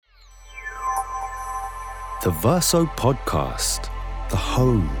The Verso Podcast, the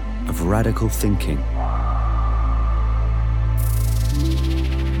home of radical thinking.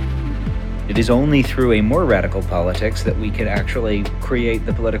 It is only through a more radical politics that we can actually create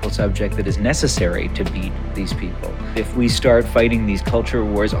the political subject that is necessary to beat these people. If we start fighting these culture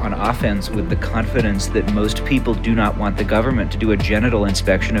wars on offense with the confidence that most people do not want the government to do a genital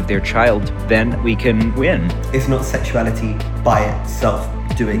inspection of their child, then we can win. It's not sexuality by itself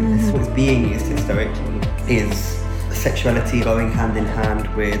doing this. What's being used historically is sexuality going hand in hand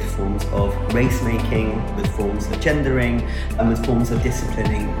with forms of race-making, with forms of gendering, and with forms of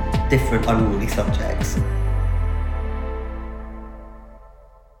disciplining different unruly subjects.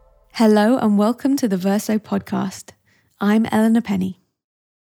 Hello and welcome to the Verso Podcast. I'm Eleanor Penny.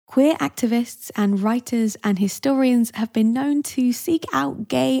 Queer activists and writers and historians have been known to seek out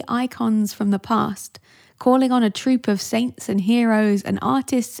gay icons from the past, calling on a troupe of saints and heroes and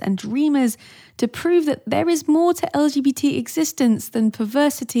artists and dreamers to prove that there is more to LGBT existence than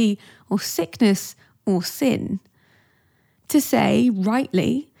perversity or sickness or sin. To say,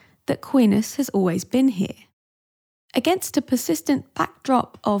 rightly, that queerness has always been here. Against a persistent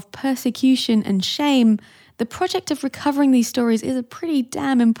backdrop of persecution and shame, the project of recovering these stories is a pretty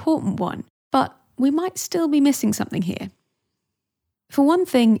damn important one, but we might still be missing something here. For one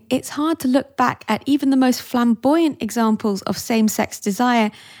thing, it's hard to look back at even the most flamboyant examples of same-sex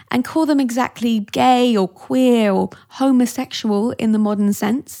desire and call them exactly gay or queer or homosexual in the modern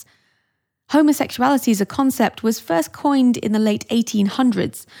sense. Homosexuality as a concept was first coined in the late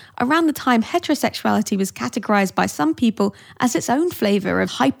 1800s, around the time heterosexuality was categorized by some people as its own flavor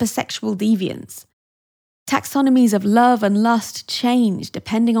of hypersexual deviance. Taxonomies of love and lust change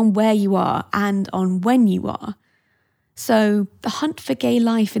depending on where you are and on when you are. So the hunt for gay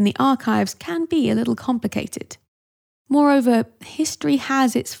life in the archives can be a little complicated. Moreover, history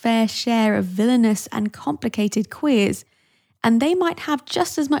has its fair share of villainous and complicated queers, and they might have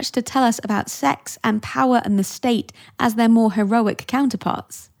just as much to tell us about sex and power and the state as their more heroic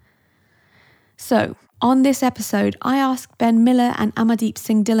counterparts. So, on this episode, I asked Ben Miller and Amardeep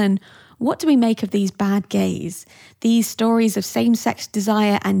Singh Dhillon, what do we make of these bad gays, these stories of same-sex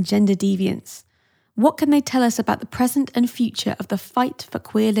desire and gender deviance? What can they tell us about the present and future of the fight for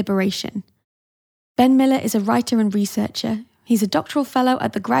queer liberation? Ben Miller is a writer and researcher. He's a doctoral fellow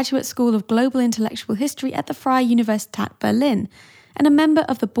at the Graduate School of Global Intellectual History at the Freie Universität Berlin and a member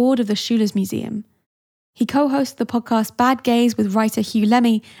of the board of the Schülers Museum. He co-hosts the podcast Bad Gays with writer Hugh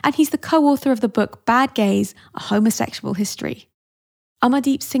Lemmy, and he's the co-author of the book Bad Gays, A Homosexual History.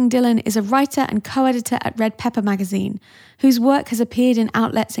 Amardeep Singh Dhillon is a writer and co-editor at Red Pepper magazine, whose work has appeared in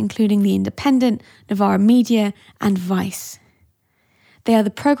outlets including The Independent, Novara Media, and Vice. They are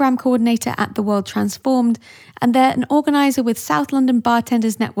the programme coordinator at The World Transformed, and they're an organiser with South London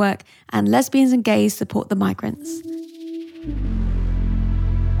Bartenders Network and Lesbians and Gays Support the Migrants.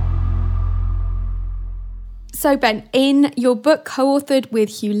 So Ben, in your book co-authored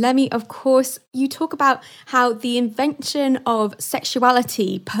with Hugh Lemmy, of course, you talk about how the invention of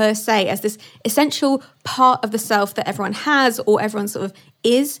sexuality per se as this essential part of the self that everyone has or everyone sort of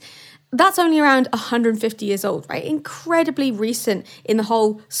is, that's only around 150 years old, right? Incredibly recent in the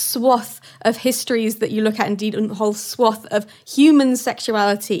whole swath of histories that you look at, indeed in the whole swath of human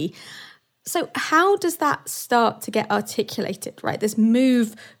sexuality. So how does that start to get articulated, right? This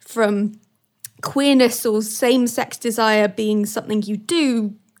move from queerness or same-sex desire being something you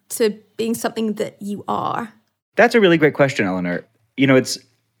do to being something that you are? That's a really great question, Eleanor. You know, it's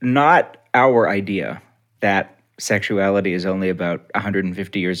not our idea that sexuality is only about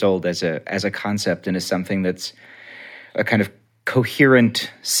 150 years old as a concept and as something that's a kind of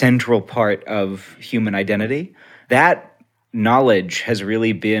coherent central part of human identity. That knowledge has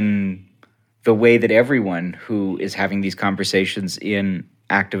really been the way that everyone who is having these conversations in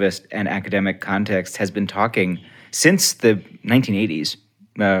activist and academic context has been talking since the 1980s,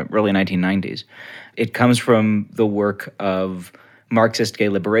 early 1990s. It comes from the work of Marxist gay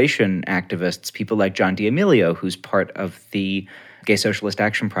liberation activists, people like John D'Amelio, who's part of the Gay Socialist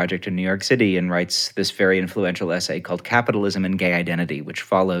Action Project in New York City and writes this very influential essay called Capitalism and Gay Identity, which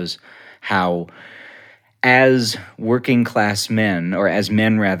follows how as working class men, or as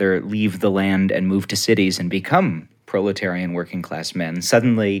men rather, leave the land and move to cities and become proletarian working class men,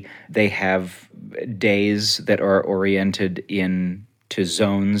 suddenly they have days that are oriented into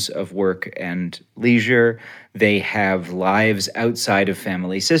zones of work and leisure. They have lives outside of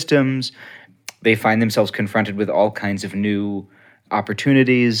family systems. They find themselves confronted with all kinds of new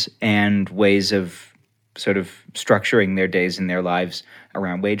opportunities and ways of sort of structuring their days and their lives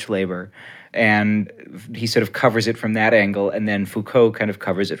around wage labor. And he sort of covers it from that angle, and then Foucault kind of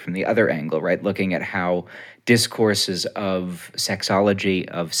covers it from the other angle, right? Looking at how discourses of sexology,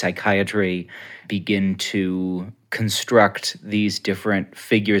 of psychiatry, begin to construct these different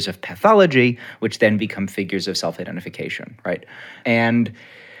figures of pathology, which then become figures of self-identification, right? And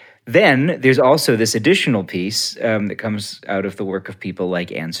then there's also this additional piece that comes out of the work of people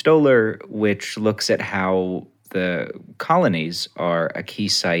like Anne Stoler, which looks at how the colonies are a key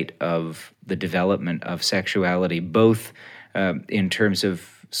site of the development of sexuality, both in terms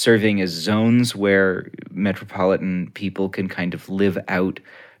of serving as zones where metropolitan people can kind of live out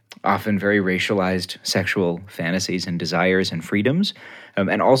often very racialized sexual fantasies and desires and freedoms,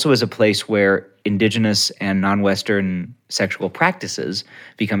 and also as a place where indigenous and non-Western sexual practices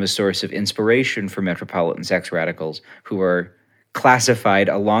become a source of inspiration for metropolitan sex radicals who are classified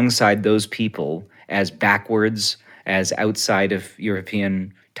alongside those people as backwards, as outside of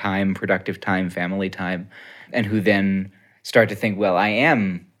European time, productive time, family time, and who then start to think, well, I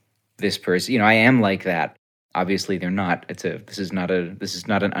am this person, I am like that. Obviously, they're not. This is not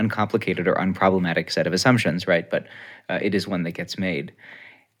an uncomplicated or unproblematic set of assumptions, right? But it is one that gets made.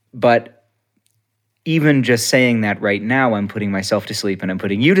 But even just saying that right now, I'm putting myself to sleep and I'm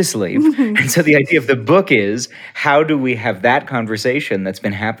putting you to sleep. And so the idea of the book is, how do we have that conversation that's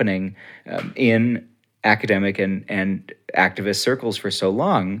been happening in academic and activist circles for so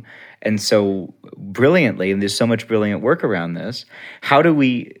long and so brilliantly, and there's so much brilliant work around this, how do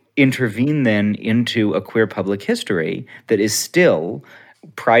we intervene then into a queer public history that is still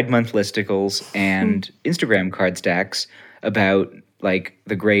Pride Month listicles and Instagram card stacks about like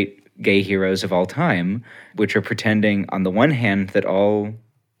the great gay heroes of all time, which are pretending on the one hand that all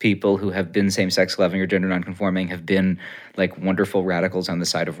people who have been same-sex loving or gender nonconforming have been like wonderful radicals on the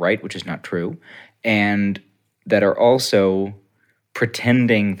side of right, which is not true, and that are also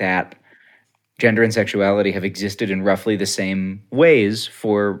pretending that gender and sexuality have existed in roughly the same ways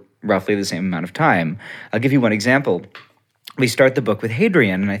for roughly the same amount of time. I'll give you one example. We start the book with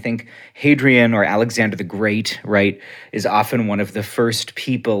Hadrian, and I think Hadrian or Alexander the Great, right, is often one of the first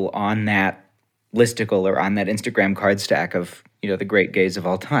people on that listicle or on that Instagram card stack of, the great gays of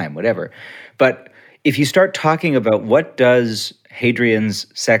all time, whatever. But if you start talking about what does Hadrian's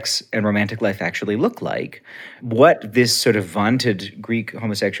sex and romantic life actually look like, what this sort of vaunted Greek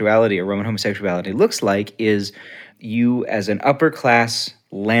homosexuality or Roman homosexuality looks like is you as an upper-class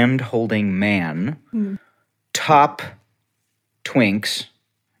land-holding man, top twinks,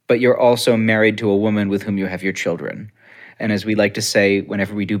 but you're also married to a woman with whom you have your children. And as we like to say,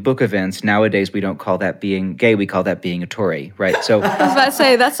 whenever we do book events, nowadays we don't call that being gay, we call that being a Tory, right? So I was about to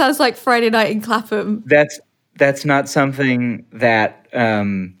say, that sounds like Friday night in Clapham. That's not something that,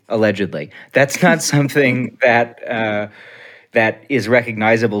 allegedly, that's not something that is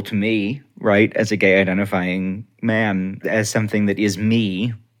recognizable to me, right, as a gay identifying man, as something that is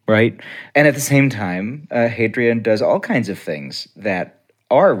me, right? And at the same time, Hadrian does all kinds of things that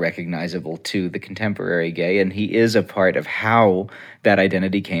are recognizable to the contemporary gay, and he is a part of how that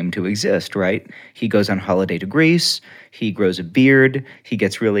identity came to exist, right? He goes on holiday to Greece, he grows a beard, he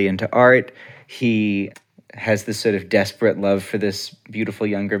gets really into art, he has this sort of desperate love for this beautiful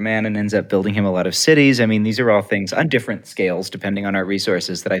younger man and ends up building him a lot of cities. I mean, these are all things on different scales, depending on our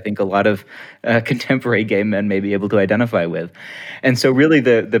resources, that I think a lot of contemporary gay men may be able to identify with. And so really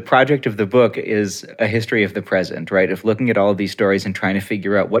the project of the book is a history of the present, right? Of looking at all of these stories and trying to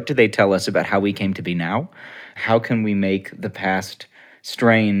figure out, what do they tell us about how we came to be now? How can we make the past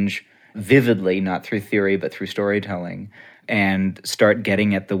strange vividly, not through theory, but through storytelling, and start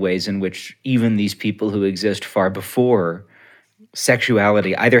getting at the ways in which even these people who exist far before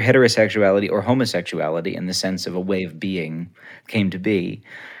sexuality, either heterosexuality or homosexuality in the sense of a way of being, came to be.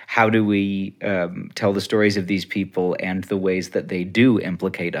 How do we tell the stories of these people and the ways that they do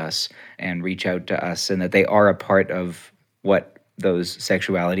implicate us and reach out to us, and that they are a part of what those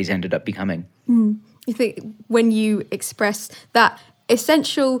sexualities ended up becoming? I think when you express that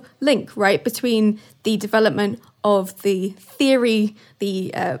essential link, right, between the development of the theory,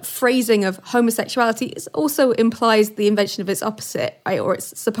 the phrasing of homosexuality, it also implies the invention of its opposite, right, or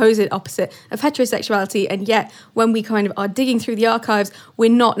its supposed opposite of heterosexuality. And yet, when we kind of are digging through the archives, we're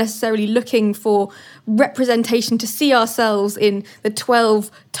not necessarily looking for representation to see ourselves in the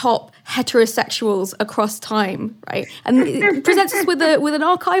 12 top heterosexuals across time, right? And it presents us with an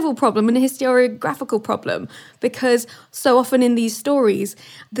archival problem and a historiographical problem, because so often in these stories,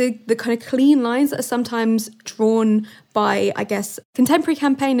 the kind of clean lines that are sometimes drawn by, I guess, contemporary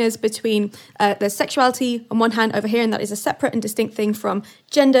campaigners between there's sexuality on one hand over here, and that is a separate and distinct thing from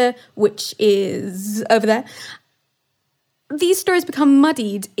gender, which is over there. these stories become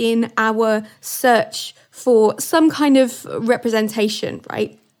muddied in our search for some kind of representation,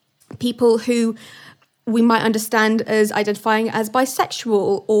 right? People who we might understand as identifying as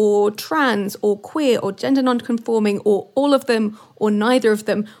bisexual or trans or queer or gender non-conforming or all of them or neither of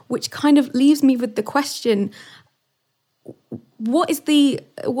them, which kind of leaves me with the question, what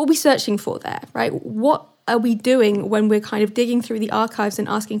are we searching for there, right? What are we doing when we're kind of digging through the archives and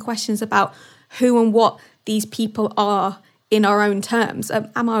asking questions about who and what these people are in our own terms?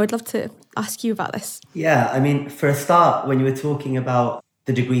 Amma, I would love to ask you about this. Yeah, I mean, for a start, when you were talking about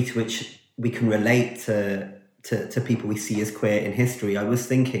the degree to which we can relate to people we see as queer in history, I was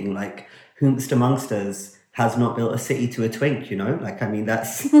thinking, like, whomst amongst us has not built a city to a twink, you know? Like, I mean,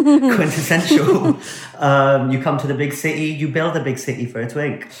 that's quintessential. You come to the big city, you build a big city for a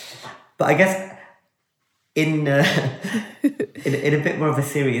twink. But I guess in a bit more of a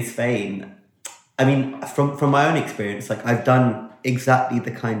serious vein, I mean, from my own experience, like, I've done exactly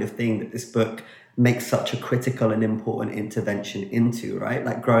the kind of thing that this book makes such a critical and important intervention into, right?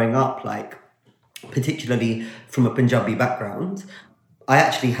 Like, growing up, like, particularly from a Punjabi background, I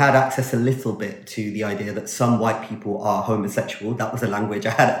actually had access a little bit to the idea that some white people are homosexual. That was a language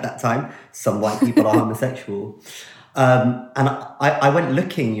I had at that time. Some white people are homosexual. And I went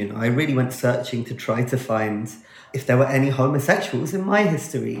looking, you know, I really went searching to try to find if there were any homosexuals in my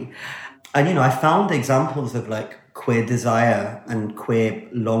history. And, you know, I found examples of, like, queer desire and queer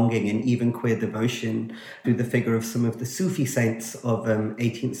longing and even queer devotion through the figure of some of the Sufi saints of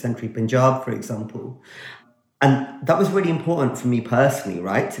 18th century Punjab, for example. And that was really important for me personally,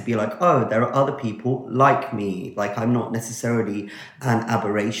 right? To be like, oh, there are other people like me. Like, I'm not necessarily an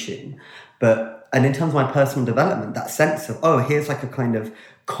aberration. And in terms of my personal development, that sense of, oh, here's like a kind of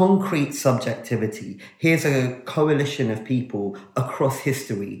concrete subjectivity. Here's a coalition of people across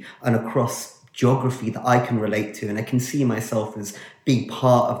history and across geography that I can relate to, and I can see myself as being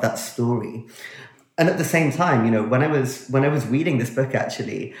part of that story. And at the same time, you know, when I was reading this book,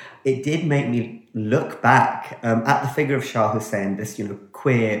 actually, it did make me look back at the figure of Shah Hussain, this, you know,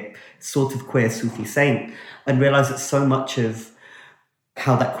 queer Sufi saint, and realize that so much of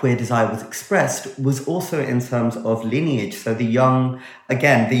how that queer desire was expressed was also in terms of lineage. So the young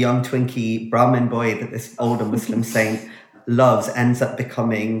Twinkie Brahmin boy that this older Muslim saint loves ends up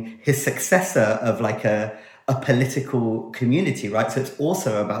becoming his successor of, like, a political community, right? So it's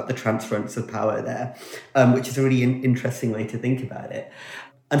also about the transference of power there, which is a really interesting way to think about it.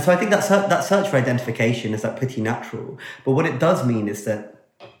 And so I think that search for identification is, like, pretty natural. But what it does mean is that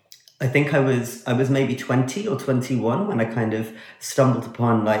I think I was maybe 20 or 21 when I kind of stumbled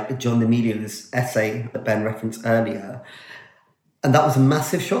upon, like, John D'Amelio's essay that Ben referenced earlier. And that was a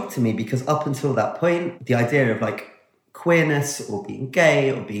massive shock to me, because up until that point, the idea of, like, queerness or being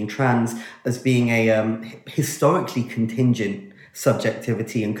gay or being trans as being a historically contingent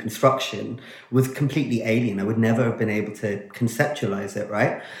subjectivity and construction was completely alien. I would never have been able to conceptualize it,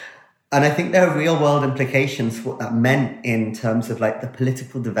 right? And I think there are real world implications for what that meant in terms of, like, the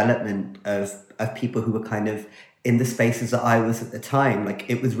political development of people who were kind of in the spaces that I was at the time. Like,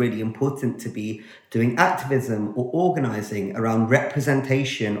 it was really important to be doing activism or organizing around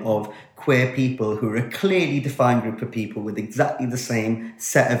representation of queer people who are a clearly defined group of people with exactly the same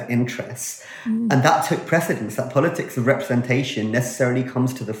set of interests. And that took precedence. That politics of representation necessarily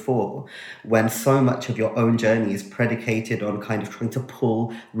comes to the fore when so much of your own journey is predicated on kind of trying to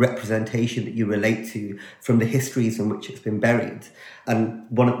pull representation that you relate to from the histories in which it's been buried. And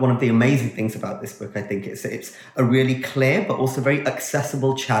one of the amazing things about this book, I think, is that it's a really clear but also very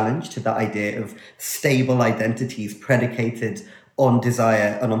accessible challenge to that idea of stable identities predicated on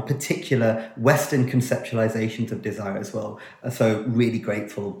desire and on particular Western conceptualizations of desire as well. So really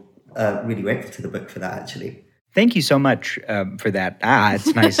grateful to the book for that, actually. Thank you so much for that.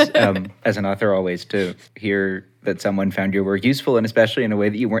 It's nice as an author always to hear that someone found your work useful, and especially in a way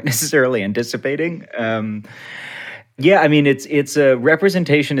that you weren't necessarily anticipating. Yeah, I mean, it's a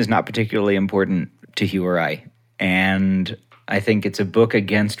representation is not particularly important to Hugh or I, and I think it's a book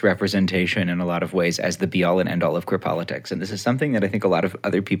against representation in a lot of ways as the be-all and end-all of queer politics. And this is something that I think a lot of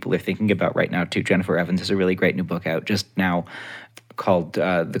other people are thinking about right now, too. Jennifer Evans has a really great new book out just now called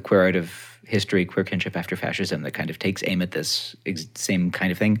The Queer Art of History, Queer Kinship After Fascism, that kind of takes aim at this same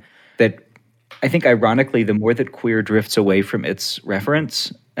kind of thing. That I think, ironically, the more that queer drifts away from its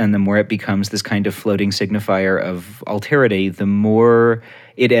reference and the more it becomes this kind of floating signifier of alterity, the more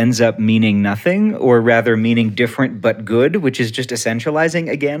it ends up meaning nothing, or rather meaning different but good, which is just essentializing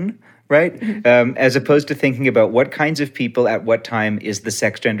again, right? Mm-hmm. As opposed to thinking about what kinds of people at what time is the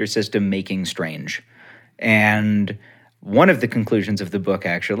sex gender system making strange. And one of the conclusions of the book,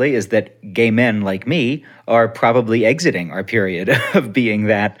 actually, is that gay men like me are probably exiting our period of being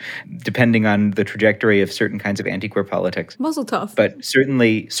that, depending on the trajectory of certain kinds of anti-queer politics. Mazel tov. But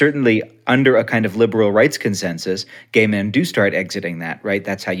certainly under a kind of liberal rights consensus, gay men do start exiting that, right?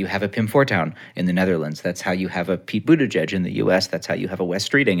 That's how you have a Pim Fortuyn in the Netherlands. That's how you have a Pete Buttigieg in the US. That's how you have a Wes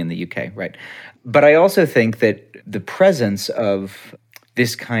Streeting in the UK, right? But I also think that the presence of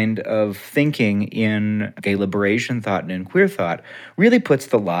this kind of thinking in gay liberation thought and in queer thought really puts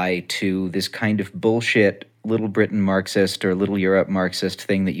the lie to this kind of bullshit Little Britain Marxist or Little Europe Marxist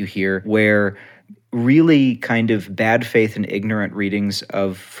thing that you hear, where really kind of bad faith and ignorant readings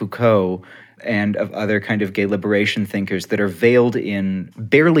of Foucault and of other kind of gay liberation thinkers that are veiled in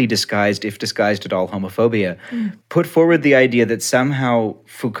barely disguised, if disguised at all, homophobia, put forward the idea that somehow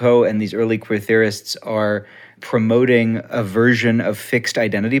Foucault and these early queer theorists are promoting a version of fixed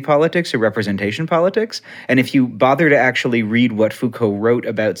identity politics or representation politics. And if you bother to actually read what Foucault wrote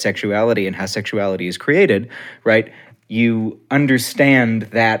about sexuality and how sexuality is created, right, you understand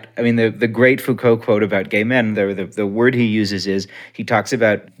that. I mean, the great Foucault quote about gay men, the word he uses is, he talks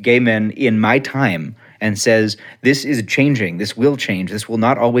about gay men in my time and says, this is changing, this will change, this will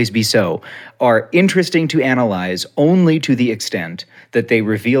not always be so, are interesting to analyze only to the extent that they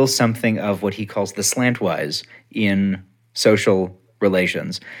reveal something of what he calls the slantwise in social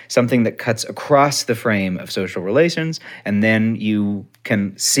relations, something that cuts across the frame of social relations, and then you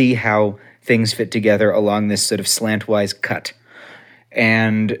can see how things fit together along this sort of slantwise cut.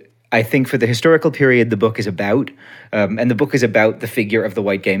 And I think for the historical period the book is about, and the book is about the figure of the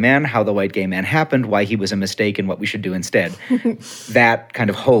white gay man, how the white gay man happened, why he was a mistake, and what we should do instead. That kind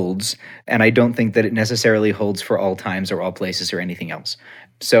of holds, and I don't think that it necessarily holds for all times or all places or anything else.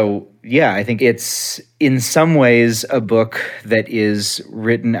 So, yeah, I think it's in some ways a book that is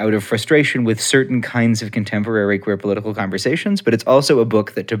written out of frustration with certain kinds of contemporary queer political conversations, but it's also a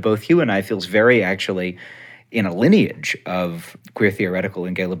book that to both you and I feels very actually in a lineage of queer theoretical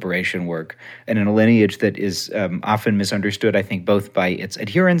and gay liberation work, and in a lineage that is often misunderstood, I think, both by its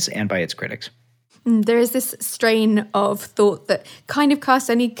adherents and by its critics. There is this strain of thought that kind of casts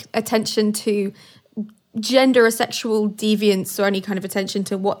any attention to gender or sexual deviance, or any kind of attention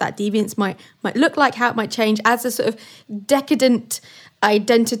to what that deviance might look like, how it might change, as a sort of decadent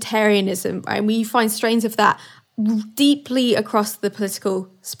identitarianism. And we find strains of that deeply across the political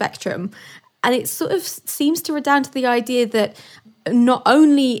spectrum. And it sort of seems to redound to the idea that not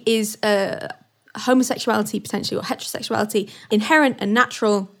only is homosexuality potentially, or heterosexuality, inherent and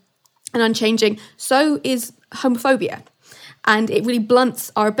natural and unchanging, so is homophobia. And it really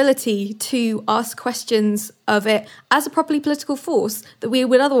blunts our ability to ask questions of it as a properly political force that we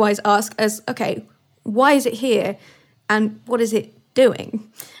would otherwise ask as, okay, why is it here and what is it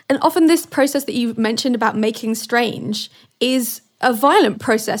doing? And often this process that you mentioned about making strange is a violent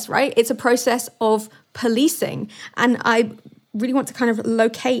process, right? It's a process of policing. And I really want to kind of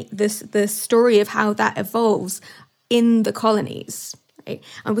locate the story of how that evolves in the colonies. Right?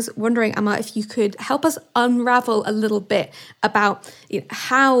 I was wondering, Amma, if you could help us unravel a little bit about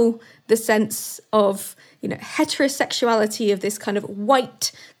how the sense of heterosexuality, of this kind of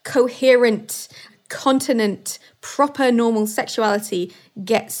white, coherent, continent, proper, normal sexuality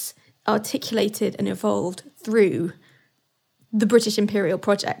gets articulated and evolved through the British Imperial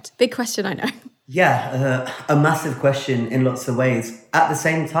Project. Big question, I know. Yeah, a massive question in lots of ways. At the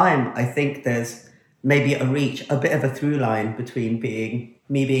same time, I think there's maybe a bit of a through line between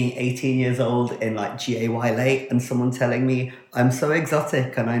me being 18 years old in like GAY late and someone telling me I'm so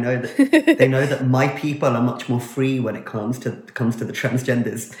exotic, and I know that they know that my people are much more free when it comes to the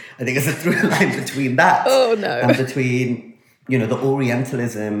transgenders. I think there's a through line between that and between the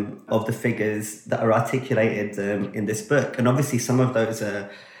Orientalism of the figures that are articulated in this book. And obviously some of those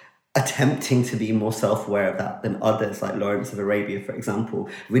are attempting to be more self-aware of that than others, like Lawrence of Arabia, for example.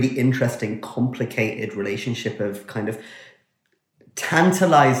 Really interesting, complicated relationship of kind of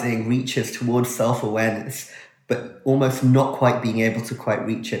tantalizing reaches towards self-awareness, but almost not quite being able to quite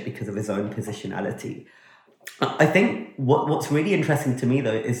reach it because of his own positionality. I think what's really interesting to me,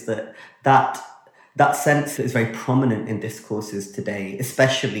 though, is that sense is very prominent in discourses today,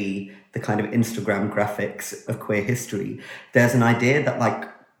 especially the kind of Instagram graphics of queer history. There's an idea that, like,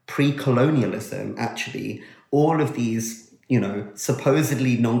 pre-colonialism, actually, all of these,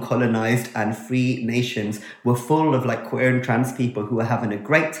 supposedly non-colonized and free nations were full of like queer and trans people who were having a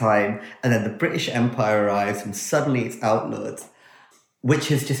great time, and then the British Empire arrives and suddenly it's outlawed,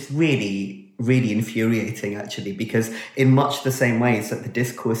 which is just really, really infuriating, actually, because in much the same ways that the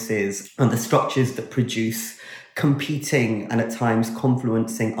discourses and the structures that produce competing and at times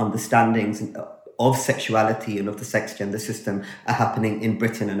confluencing understandings of sexuality and of the sex gender system are happening in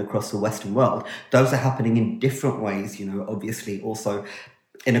Britain and across the Western world. Those are happening in different ways, obviously also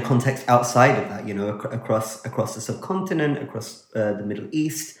in a context outside of that, across the subcontinent, across the Middle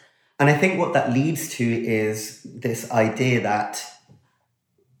East. And I think what that leads to is this idea that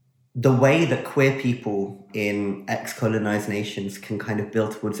the way that queer people in ex-colonized nations can kind of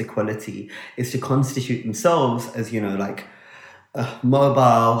build towards equality is to constitute themselves as,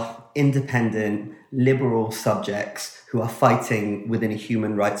 mobile, independent, liberal subjects who are fighting within a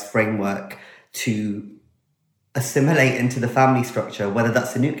human rights framework to assimilate into the family structure, whether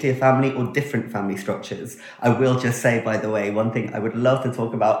that's a nuclear family or different family structures. I will just say, by the way, one thing I would love to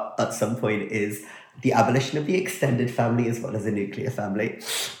talk about at some point is the abolition of the extended family as well as a nuclear family.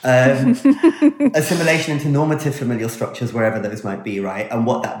 Assimilation into normative familial structures, wherever those might be, right? And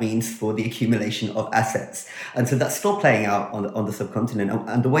what that means for the accumulation of assets. And so that's still playing out on the subcontinent.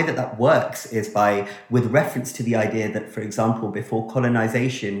 And the way that works is with reference to the idea that, for example, before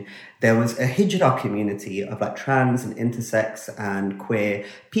colonization, there was a hijra community of trans and intersex and queer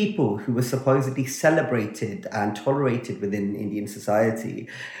people who were supposedly celebrated and tolerated within Indian society,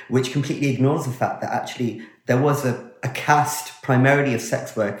 which completely ignores the fact that actually there was a caste primarily of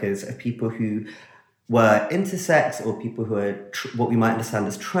sex workers, of people who were intersex or people who are what we might understand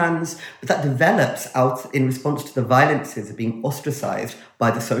as trans, but that develops out in response to the violences of being ostracized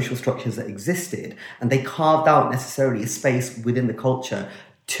by the social structures that existed. And they carved out necessarily a space within the culture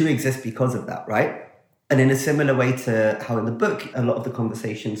to exist because of that, right? And in a similar way to how in the book, a lot of the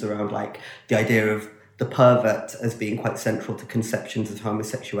conversations around the idea of the pervert as being quite central to conceptions of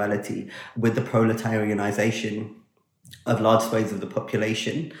homosexuality, with the proletarianization of large swathes of the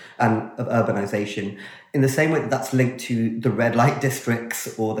population and of urbanization, in the same way that's linked to the red light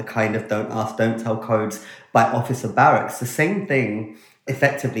districts or the kind of don't ask, don't tell codes by officer barracks. The same thing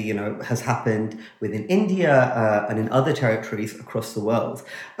effectively, has happened within India and in other territories across the world.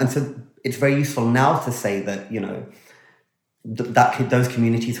 And so it's very useful now to say that, those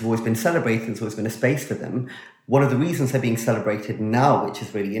communities have always been celebrated, there's always been a space for them. One of the reasons they're being celebrated now, which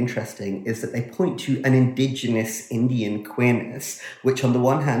is really interesting, is that they point to an indigenous Indian queerness, which on the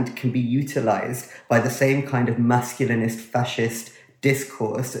one hand can be utilized by the same kind of masculinist, fascist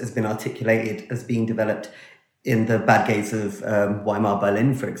discourse that has been articulated as being developed in the bad gaze of Weimar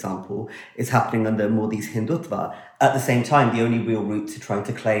Berlin, for example, is happening under Modi's Hindutva. At the same time, the only real route to trying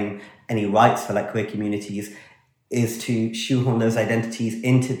to claim any rights for queer communities is to shoehorn those identities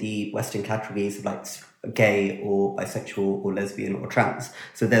into the Western categories of gay or bisexual or lesbian or trans.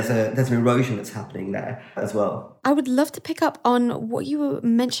 So there's an erosion that's happening there as well. I would love to pick up on what you were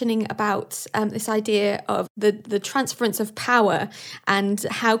mentioning about this idea of the transference of power and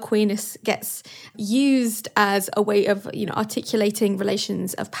how queerness gets used as a way of articulating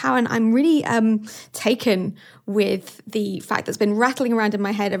relations of power. And I'm really taken with the fact that's been rattling around in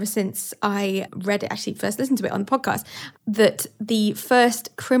my head ever since I read it, actually first listened to it on the podcast, that the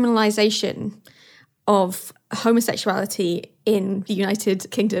first criminalization of homosexuality in the United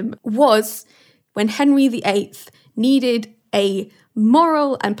Kingdom was when Henry VIII needed a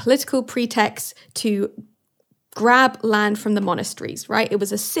moral and political pretext to grab land from the monasteries, right? It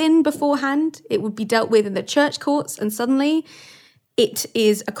was a sin beforehand. It would be dealt with in the church courts, and suddenly it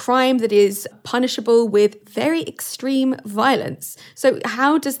is a crime that is punishable with very extreme violence. So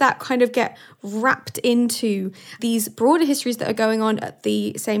how does that kind of get wrapped into these broader histories that are going on at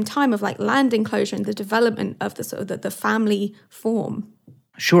the same time of land enclosure and the development of the sort of the family form?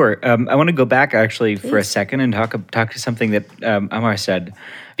 Sure. I want to go back actually for a second and talk to something that Amar said,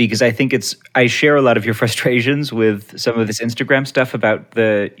 because I think I share a lot of your frustrations with some of this Instagram stuff about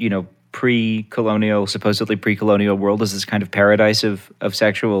the, supposedly pre-colonial world as this kind of paradise of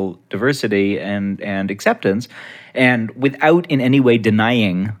sexual diversity and acceptance, and without in any way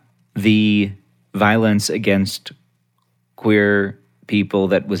denying the violence against queer people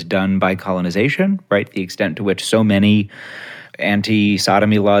that was done by colonization, right? The extent to which so many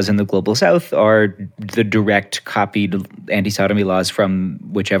anti-sodomy laws in the global south are the direct copied anti-sodomy laws from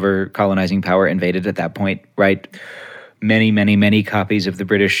whichever colonizing power invaded at that point, right? Many, many, many copies of the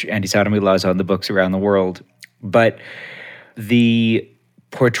British anti-sodomy laws on the books around the world. But the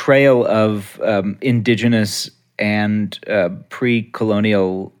portrayal of indigenous and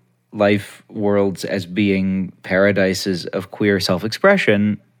pre-colonial life worlds as being paradises of queer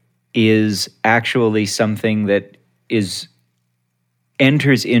self-expression is actually something that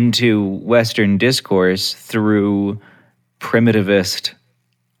enters into Western discourse through primitivist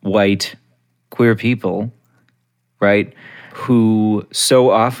white queer people, right, who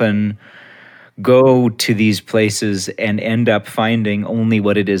so often go to these places and end up finding only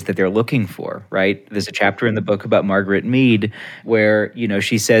what it is that they're looking for, right? There's a chapter in the book about Margaret Mead where,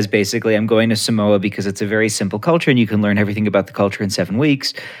 she says basically, I'm going to Samoa because it's a very simple culture and you can learn everything about the culture in 7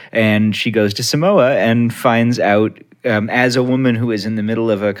 weeks. And she goes to Samoa and finds out, as a woman who is in the middle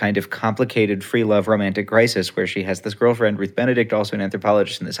of a kind of complicated free love romantic crisis where she has this girlfriend, Ruth Benedict, also an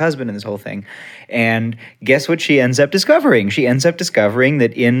anthropologist, and this husband and this whole thing. And guess what she ends up discovering? She ends up discovering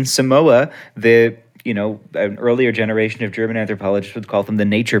that in Samoa, an earlier generation of German anthropologists would call them the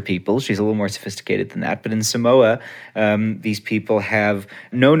nature people. She's a little more sophisticated than that. But in Samoa, these people have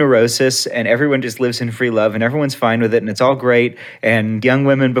no neurosis and everyone just lives in free love and everyone's fine with it and it's all great. And young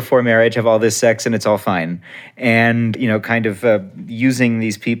women before marriage have all this sex and it's all fine. And, using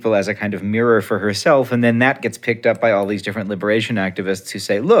these people as a kind of mirror for herself. And then that gets picked up by all these different liberation activists who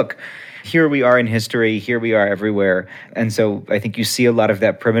say, look, here we are in history, here we are everywhere. And so I think you see a lot of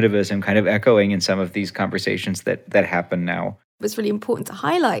that primitivism kind of echoing in some of these conversations that happen now. What's really important to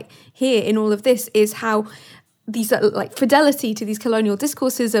highlight here in all of this is how these fidelity to these colonial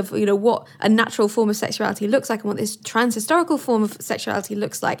discourses of what a natural form of sexuality looks like and what this trans-historical form of sexuality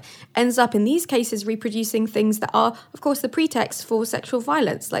looks like ends up in these cases reproducing things that are, of course, the pretext for sexual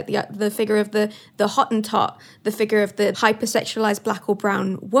violence, like the figure of the Hottentot, the figure of the hypersexualized black or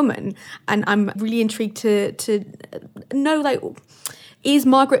brown woman. And I'm really intrigued to know, is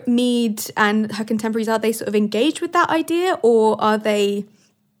Margaret Mead and her contemporaries, are they sort of engaged with that idea, or are they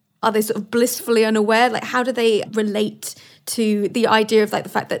sort of blissfully unaware? How do they relate to the idea of the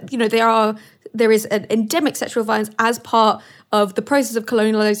fact that, there is an endemic sexual violence as part of the process of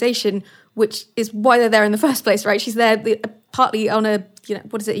colonialization, which is why they're there in the first place, right? She's there partly on a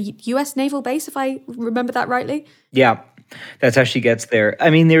US naval base, if I remember that rightly? Yeah, that's how she gets there. I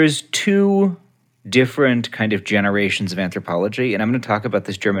mean, there's two different kind of generations of anthropology, and I'm going to talk about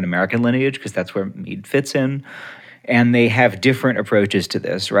this German-American lineage because that's where Mead fits in. And they have different approaches to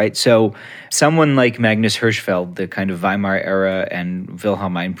this, right? So someone like Magnus Hirschfeld, the kind of Weimar era and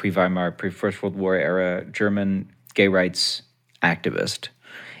Wilhelmine pre-Weimar, pre-First World War era German gay rights activist,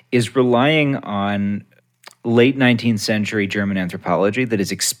 is relying on late 19th century German anthropology that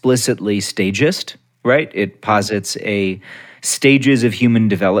is explicitly stagist, right? It posits stages of human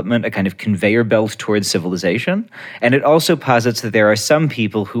development, a kind of conveyor belt towards civilization. And it also posits that there are some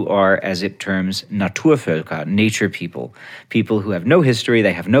people who are, as it terms, Naturvölker, nature people who have no history,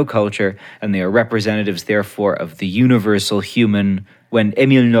 they have no culture, and they are representatives, therefore, of the universal human. When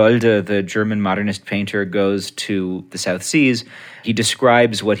Emil Nolde, the German modernist painter, goes to the South Seas, he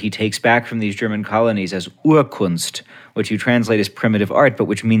describes what he takes back from these German colonies as Urkunst, which you translate as primitive art, but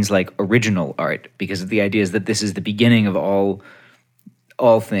which means original art, because the idea is that this is the beginning of all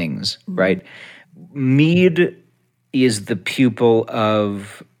things, right? Mead is the pupil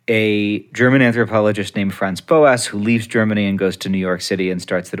of a German anthropologist named Franz Boas, who leaves Germany and goes to New York City and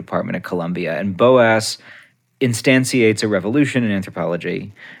starts the department at Columbia. And Boas instantiates a revolution in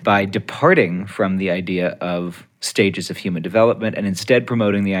anthropology by departing from the idea of stages of human development and instead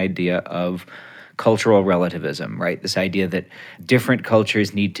promoting the idea of cultural relativism, right? This idea that different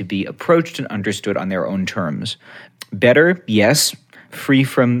cultures need to be approached and understood on their own terms. Better, yes. Free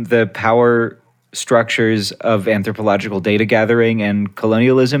from the power structures of anthropological data gathering and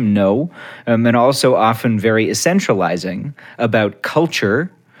colonialism, no. And also often very essentializing about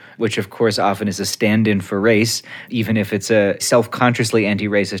culture, which of course often is a stand-in for race. Even if it's a self-consciously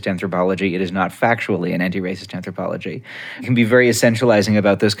anti-racist anthropology, it is not factually an anti-racist anthropology. It can be very essentializing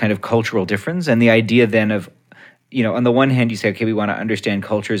about this kind of cultural difference and the idea then of, on the one hand you say, okay, we want to understand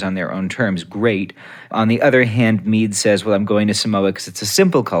cultures on their own terms, great. On the other hand, Mead says, well, I'm going to Samoa because it's a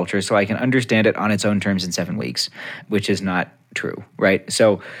simple culture, so I can understand it on its own terms in 7 weeks, which is not true, right?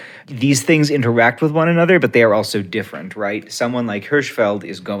 So these things interact with one another, but they are also different, right? Someone like Hirschfeld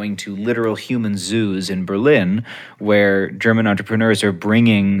is going to literal human zoos in Berlin, where German entrepreneurs are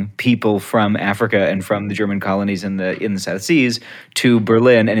bringing people from Africa and from the German colonies in the South Seas to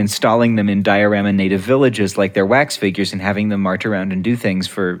Berlin and installing them in diorama native villages like they're wax figures and having them march around and do things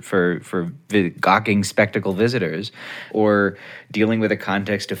for gawking spectacle visitors, or dealing with a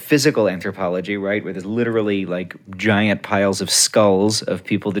context of physical anthropology, right, where there's literally giant piles of skulls of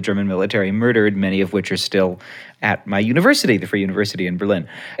people the German military murdered, many of which are still at my university, the Free University in Berlin.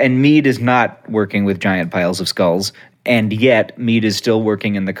 And Mead is not working with giant piles of skulls, and yet Mead is still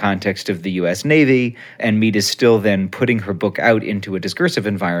working in the context of the US Navy, and Mead is still then putting her book out into a discursive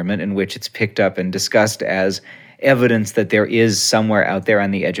environment in which it's picked up and discussed as evidence that there is somewhere out there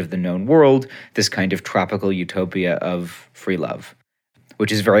on the edge of the known world this kind of tropical utopia of free love,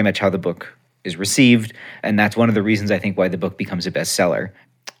 which is very much how the book is received. And that's one of the reasons I think why the book becomes a bestseller.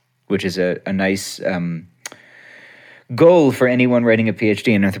 which is a nice goal for anyone writing a PhD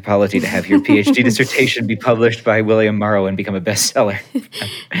in anthropology, to have your PhD dissertation be published by William Morrow and become a bestseller.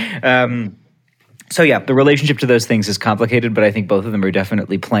 So yeah, the relationship to those things is complicated, but I think both of them are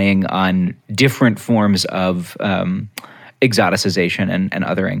definitely playing on different forms of exoticization and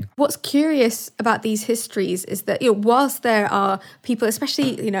othering. What's curious about these histories is that, whilst there are people,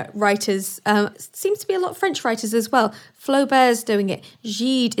 especially, writers, seems to be a lot of French writers as well. Flaubert's doing it,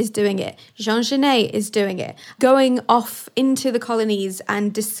 Gide is doing it, Jean Genet is doing it, going off into the colonies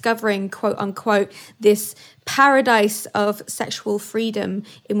and discovering, quote unquote, this paradise of sexual freedom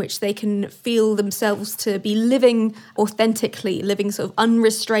in which they can feel themselves to be living authentically, living sort of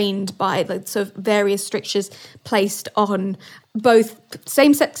unrestrained by the sort of various strictures placed on both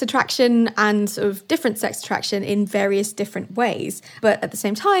same-sex attraction and sort of different sex attraction in various different ways. But at the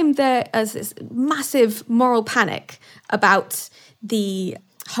same time, there is this massive moral panic about the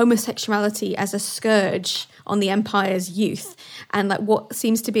homosexuality as a scourge on the empire's youth. And like what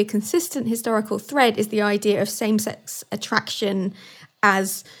seems to be a consistent historical thread is the idea of same-sex attraction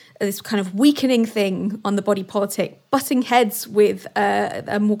as this kind of weakening thing on the body politic, butting heads with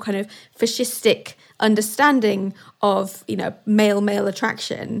a more kind of fascistic understanding of, male-male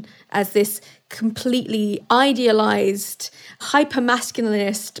attraction as this completely idealized,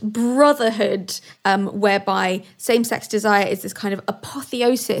 hyper-masculinist brotherhood, whereby same-sex desire is this kind of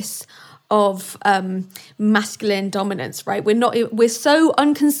apotheosis of masculine dominance, right? We're so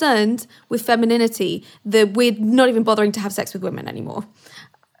unconcerned with femininity that we're not even bothering to have sex with women anymore.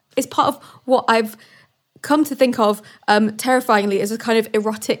 It's part of what I've come to think of terrifyingly as a kind of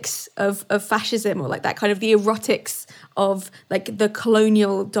erotics of fascism, or like that kind of the erotics of like the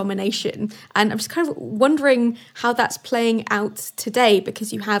colonial domination. And I'm just kind of wondering how that's playing out today,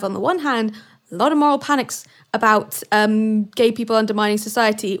 because you have on the one hand a lot of moral panics about gay people undermining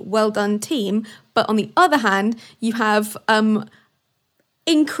society. Well done, team. But on the other hand, you have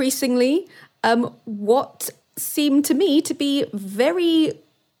increasingly what seem to me to be very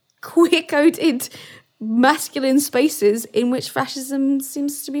queer-coded masculine spaces in which fascism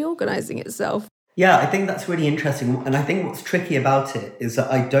seems to be organising itself. Yeah, I think that's really interesting. And I think what's tricky about it is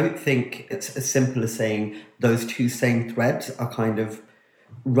that I don't think it's as simple as saying those two same threads are kind of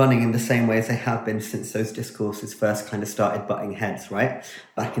running in the same way as they have been since those discourses first kind of started butting heads, right?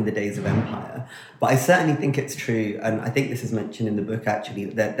 Back in the days of empire. But I certainly think it's true, and I think this is mentioned in the book actually,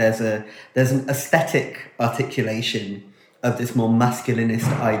 that there's an aesthetic articulation of this more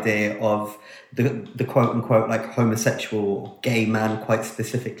masculinist idea of the quote unquote like homosexual gay man quite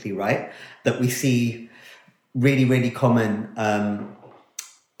specifically, right? That we see really, really common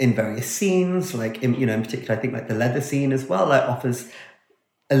in various scenes, like in particular, I think like the leather scene as well, like offers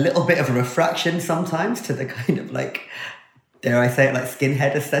a little bit of a refraction sometimes to the kind of like, dare I say it, like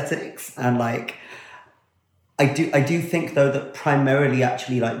skinhead aesthetics. And like, I do think though that primarily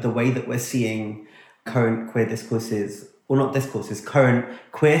actually like the way that we're seeing current queer discourses, or not discourses, current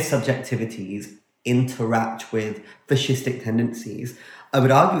queer subjectivities interact with fascistic tendencies, I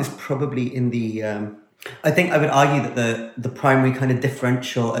would argue is probably in the, I would argue that the primary kind of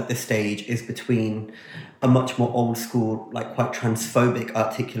differential at this stage is between a much more old school, like quite transphobic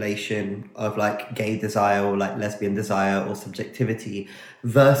articulation of like gay desire or like lesbian desire or subjectivity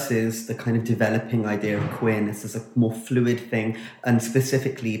versus the kind of developing idea of queerness as a more fluid thing, and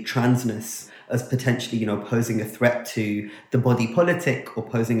specifically transness as potentially, posing a threat to the body politic or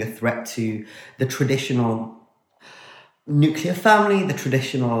posing a threat to the traditional nuclear family, the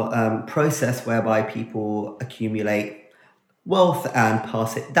traditional process whereby people accumulate wealth and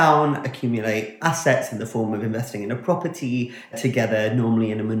pass it down, accumulate assets in the form of investing in a property together, normally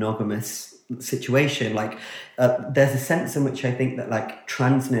in a monogamous situation. Like there's a sense in which I think that like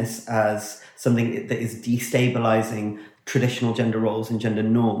transness as something that is destabilizing traditional gender roles and gender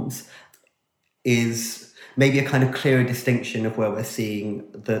norms is maybe a kind of clearer distinction of where we're seeing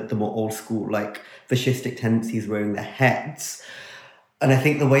the more old school, like fascistic tendencies rearing their heads. And I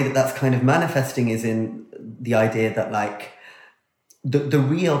think the way that that's kind of manifesting is in the idea that like the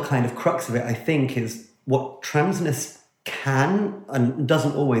real kind of crux of it, I think, is what transness can, and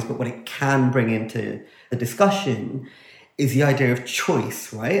doesn't always, but what it can bring into the discussion is the idea of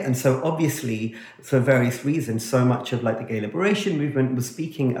choice, right? And so obviously, for various reasons, so much of like the gay liberation movement was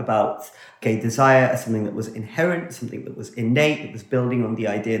speaking about gay desire as something that was inherent, something that was innate, that was building on the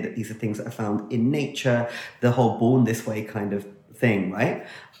idea that these are things that are found in nature, the whole born this way kind of thing, right?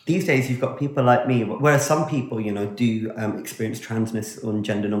 These days, you've got people like me, whereas some people, do experience transness or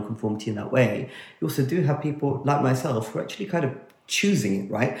gender nonconformity in that way, you also do have people like myself who are actually kind of choosing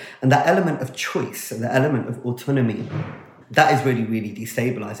it, right? And that element of choice and the element of autonomy that is really, really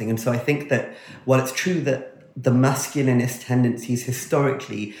destabilizing. And so I think that while it's true that the masculinist tendencies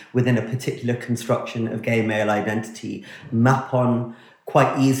historically within a particular construction of gay male identity map on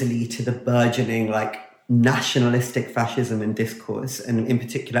quite easily to the burgeoning like nationalistic fascism in discourse, and in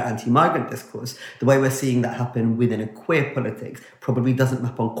particular anti-migrant discourse, the way we're seeing that happen within a queer politics probably doesn't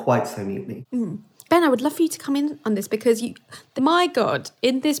map on quite so neatly. Ben, I would love for you to come in on this, because my God,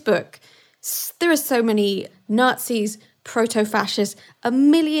 in this book, there are so many Nazis, proto-fascists, a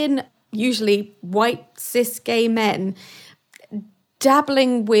million usually white cis gay men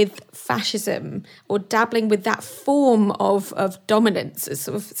dabbling with fascism or dabbling with that form of dominance. It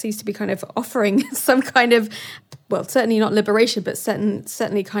sort of seems to be kind of offering some kind of, well, certainly not liberation, but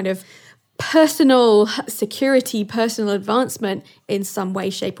certainly kind of personal security, personal advancement in some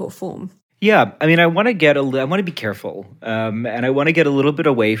way, shape or form. Yeah, I mean, I want to be careful, and I want to get a little bit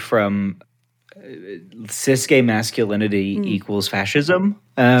away from cis gay masculinity equals fascism,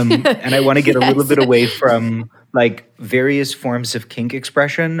 and I want to get a little bit away from like various forms of kink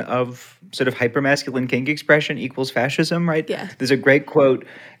expression, of sort of hypermasculine kink expression equals fascism, right? Yeah. There's a great quote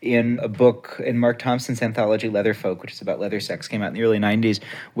in a book in Mark Thompson's anthology Leatherfolk, which is about leather sex, came out in the early 90s,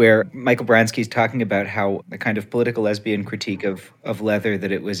 where Michael Bransky's talking about how the kind of political lesbian critique of leather,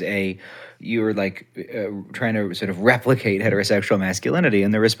 that it was you were like trying to sort of replicate heterosexual masculinity.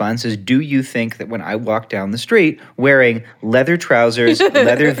 And the response is, do you think that when I walk down the street wearing leather trousers,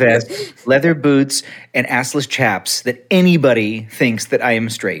 leather vest, leather boots, and assless chaps, that anybody thinks that I am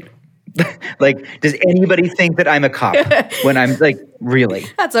straight? Like, does anybody think that I'm a cop when I'm like, really?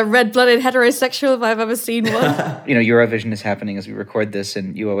 That's a red-blooded heterosexual if I've ever seen one. Eurovision is happening as we record this,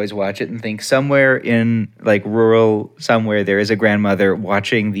 and you always watch it and think somewhere in like rural somewhere there is a grandmother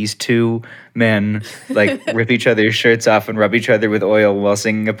watching these two men like rip each other's shirts off and rub each other with oil while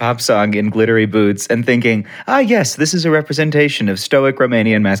singing a pop song in glittery boots and thinking, yes, this is a representation of stoic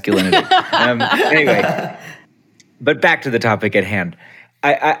Romanian masculinity. Anyway, but back to the topic at hand.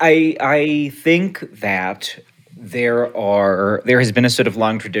 I think that there has been a sort of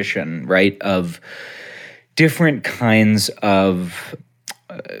long tradition, right, of different kinds of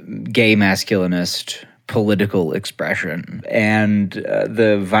gay masculinist political expression. And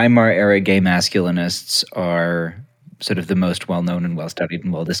the Weimar era gay masculinists are sort of the most well-known and well-studied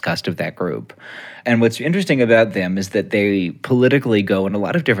and well-discussed of that group. And what's interesting about them is that they politically go in a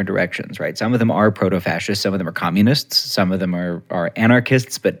lot of different directions, right? Some of them are proto-fascists, some of them are communists, some of them are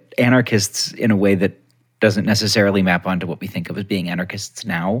anarchists, but anarchists in a way that doesn't necessarily map onto what we think of as being anarchists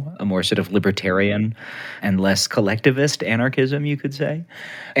now, a more sort of libertarian and less collectivist anarchism, you could say.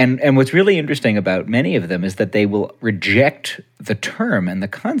 And what's really interesting about many of them is that they will reject the term and the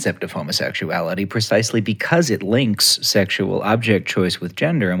concept of homosexuality precisely because it links sexual object choice with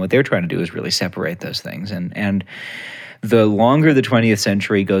gender. And what they're trying to do is really separate those things. And the longer the 20th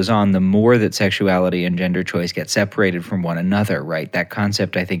century goes on, the more that sexuality and gender choice get separated from one another, right? That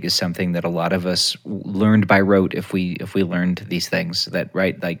concept, I think, is something that a lot of us learned by rote if we learned these things, that,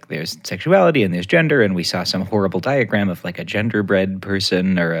 right, like there's sexuality and there's gender, and we saw some horrible diagram of like a genderbread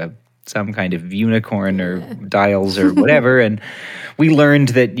person or some kind of unicorn or dials or whatever, and we learned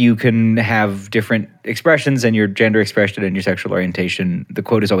that you can have different expressions, and your gender expression and your sexual orientation, the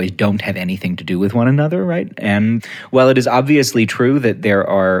quote is always, don't have anything to do with one another, right? And while it is obviously true that there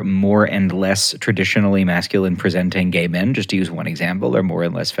are more and less traditionally masculine presenting gay men, just to use one example, or more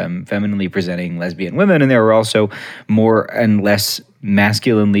and less femininely presenting lesbian women, and there are also more and less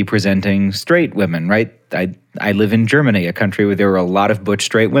masculinely presenting straight women, right? I live in Germany, a country where there are a lot of butch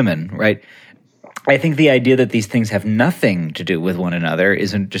straight women, right? I think the idea that these things have nothing to do with one another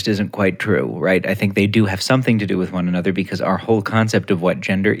isn't quite true, right? I think they do have something to do with one another, because our whole concept of what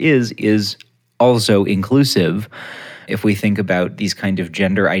gender is also inclusive. If we think about these kind of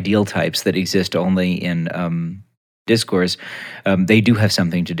gender ideal types that exist only in discourse, they do have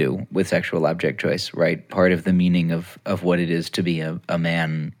something to do with sexual object choice, right? Part of the meaning of what it is to be a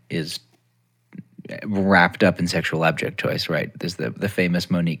man is wrapped up in sexual object choice, right? There's the famous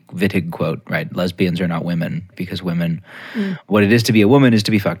Monique Wittig quote, right? Lesbians are not women, because women, what it is to be a woman is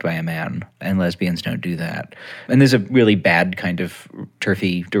to be fucked by a man, and lesbians don't do that. And there's a really bad kind of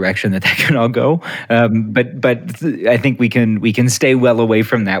turfy direction that can all go. But I think we can stay well away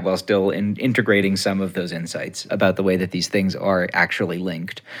from that while still integrating some of those insights about the way that these things are actually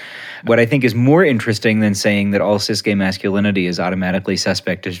linked. What I think is more interesting than saying that all cis gay masculinity is automatically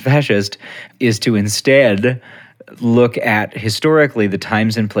suspect as fascist is to instead look at historically the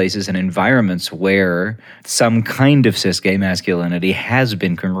times and places and environments where some kind of cis-gay masculinity has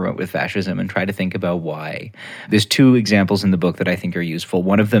been congruent with fascism and try to think about why. There's two examples in the book that I think are useful.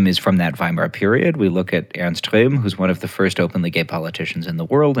 One of them is from that Weimar period. We look at Ernst Röhm, who's one of the first openly gay politicians in the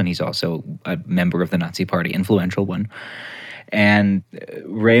world, and he's also a member of the Nazi Party, influential one. And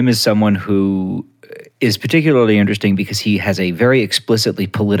Röhm is someone who is particularly interesting because he has a very explicitly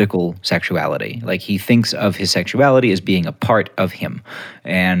political sexuality. Like, he thinks of his sexuality as being a part of him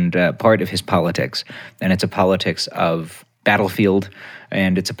and part of his politics. And it's a politics of battlefield,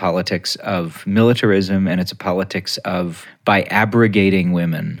 and it's a politics of militarism, and it's a politics of, by abrogating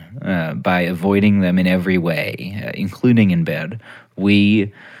women, by avoiding them in every way, including in bed,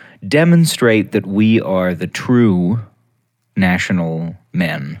 we demonstrate that we are the true national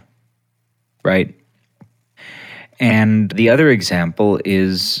men, right? And the other example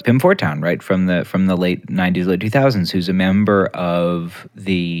is Pim Fortuyn, right, from the late 90s, late 2000s, who's a member of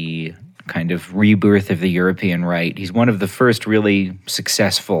the kind of rebirth of the European right. He's one of the first really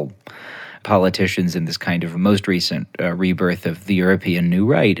successful politicians in this kind of most recent rebirth of the European New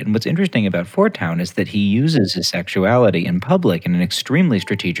Right. And what's interesting about Fortuyn is that he uses his sexuality in public in an extremely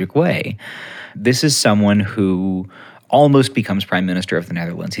strategic way. This is someone who almost becomes prime minister of the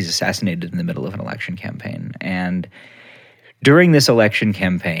Netherlands. He's assassinated in the middle of an election campaign. And during this election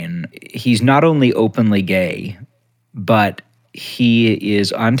campaign, he's not only openly gay, but he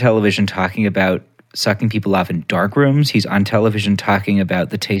is on television talking about sucking people off in dark rooms. He's on television talking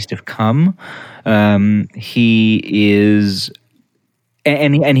about the taste of cum. He is,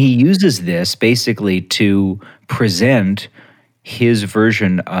 and he uses this basically to present his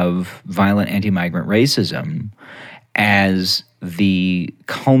version of violent anti-migrant racism as the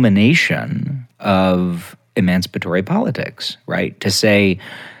culmination of emancipatory politics, right? To say,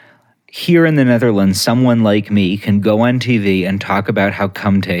 here in the Netherlands, someone like me can go on TV and talk about how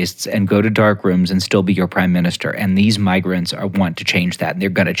cum tastes and go to dark rooms and still be your prime minister. And these migrants want to change that, and they're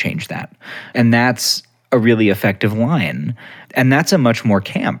going to change that. And that's a really effective line. And that's a much more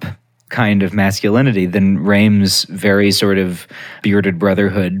camp kind of masculinity than Röhm's very sort of bearded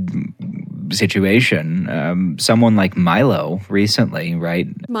brotherhood situation. Someone like Milo recently, right?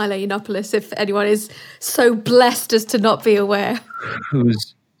 Milo Yiannopoulos, if anyone is so blessed as to not be aware.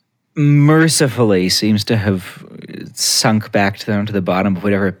 Who's mercifully seems to have sunk back down to the bottom of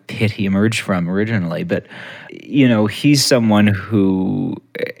whatever pit he emerged from originally. But, you know, he's someone who,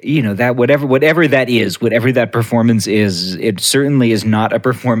 you know, that whatever that is, whatever that performance is, it certainly is not a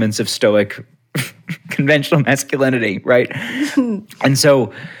performance of stoic conventional masculinity, right? And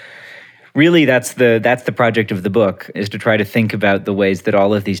so really that's the project of the book, is to try to think about the ways that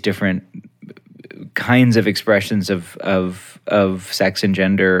all of these different kinds of expressions of sex and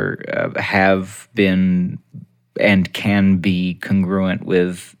gender have been and can be congruent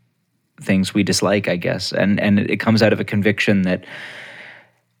with things we dislike, I guess. And it comes out of a conviction that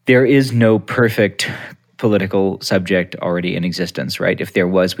there is no perfect political subject already in existence, right? If there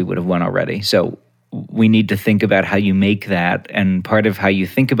was, we would have won already. So we need to think about how you make that, and part of how you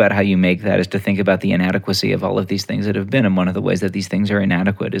think about how you make that is to think about the inadequacy of all of these things that have been. And one of the ways that these things are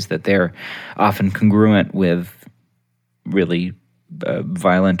inadequate is that they're often congruent with really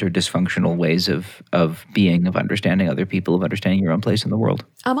violent or dysfunctional ways of being, of understanding other people, of understanding your own place in the world.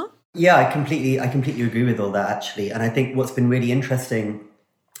 Amma? Yeah, I completely agree with all that, actually. And I think what's been really interesting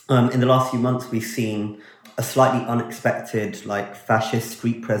in the last few months, we've seen a slightly unexpected, like, fascist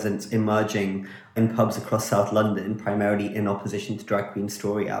street presence emerging in pubs across South London, primarily in opposition to Drag Queen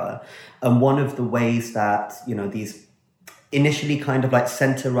Story Hour. And one of the ways that, you know, these initially kind of like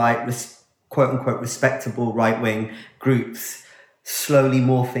centre-right, quote-unquote respectable right-wing groups slowly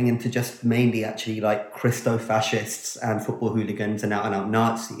morphing into just mainly actually like Christo-fascists and football hooligans and out-and-out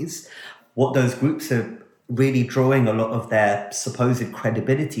Nazis, what those groups are really drawing a lot of their supposed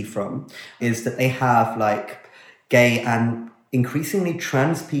credibility from is that they have like gay and increasingly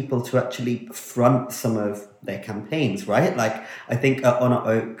trans people to actually front some of their campaigns, right? Like, I think at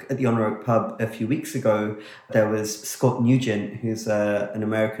the Honor Oak pub a few weeks ago, there was Scott Nugent, who's an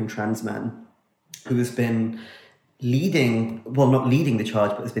American trans man, who has been not leading the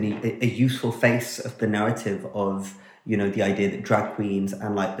charge, but has been a useful face of the narrative of, you know, the idea that drag queens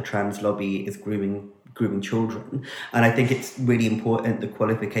and like the trans lobby is grooming children. And I think it's really important, the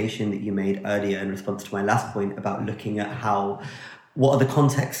qualification that you made earlier in response to my last point about looking at what are the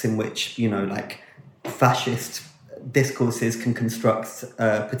contexts in which, you know, like fascist discourses can construct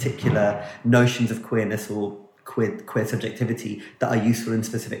particular notions of queerness or queer subjectivity that are useful in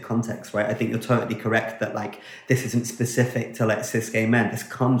specific contexts, right? I think you're totally correct that like this isn't specific to like cis gay men. This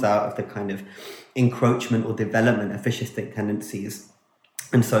comes out of the kind of encroachment or development of fascistic tendencies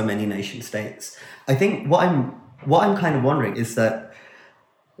in so many nation states. I think what I'm kind of wondering is that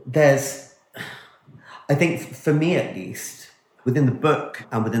I think for me at least, within the book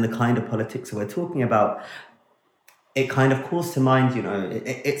and within the kind of politics that we're talking about, it kind of calls to mind,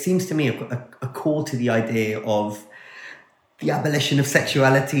 it seems to me a call to the idea of the abolition of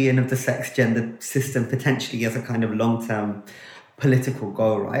sexuality and of the sex-gender system potentially as a kind of long-term political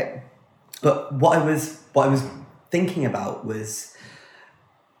goal, right? But what I was thinking about was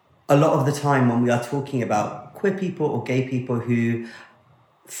a lot of the time when we are talking about queer people or gay people who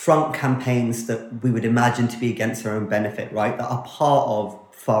front campaigns that we would imagine to be against their own benefit, right? That are part of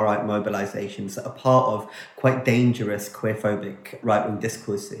far-right mobilizations, that are part of quite dangerous queerphobic right-wing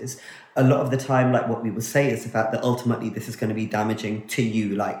discourses. A lot of the time, like what we would say is the fact that ultimately this is going to be damaging to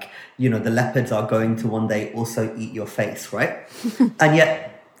you. Like, the leopards are going to one day also eat your face, right? And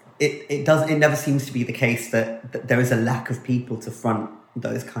yet it never seems to be the case that there is a lack of people to front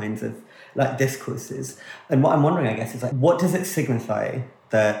those kinds of like discourses. And what I'm wondering, I guess, is like, what does it signify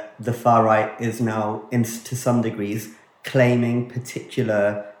that the far right is now, to some degrees, claiming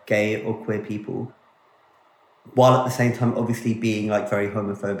particular gay or queer people, while at the same time obviously being like very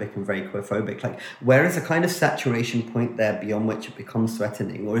homophobic and very queerphobic? Like, where is a kind of saturation point there beyond which it becomes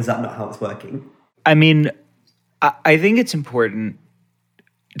threatening, or is that not how it's working? I mean, I think it's important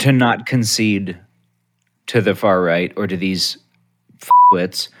to not concede to the far right or to these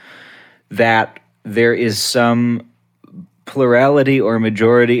f***wits that there is some plurality or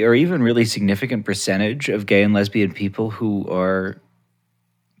majority or even really significant percentage of gay and lesbian people who are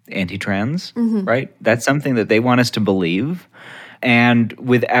anti-trans, right? That's something that they want us to believe. And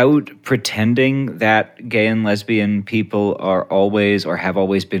without pretending that gay and lesbian people are always or have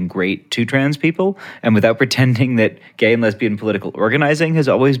always been great to trans people, and without pretending that gay and lesbian political organizing has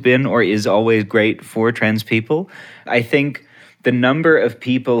always been or is always great for trans people, I think the number of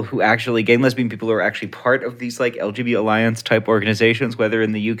people who actually, gay and lesbian people who are actually part of these like LGBT Alliance type organizations, whether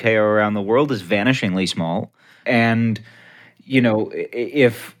in the UK or around the world, is vanishingly small. And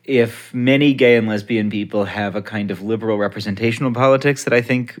if many gay and lesbian people have a kind of liberal representational politics that I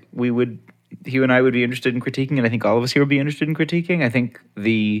think you and I would be interested in critiquing, and I think all of us here would be interested in critiquing, I think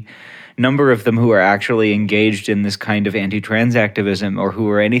the number of them who are actually engaged in this kind of anti-trans activism or who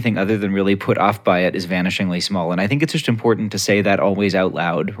are anything other than really put off by it is vanishingly small. And I think it's just important to say that always out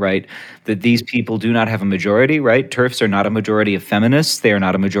loud, right? That these people do not have a majority, right? TERFs are not a majority of feminists. They are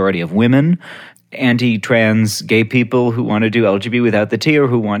not a majority of women. Anti-trans gay people who want to do LGBT without the T or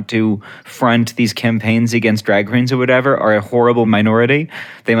who want to front these campaigns against drag queens or whatever are a horrible minority.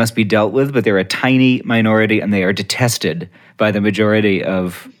 They must be dealt with, but they're a tiny minority and they are detested by the majority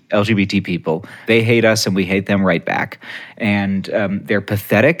of LGBT people. They hate us and we hate them right back. And they're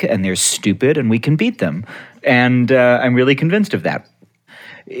pathetic and they're stupid and we can beat them. And I'm really convinced of that.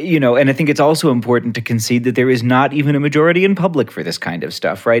 And I think it's also important to concede that there is not even a majority in public for this kind of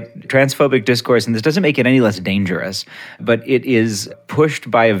stuff, right? Transphobic discourse, and this doesn't make it any less dangerous, but it is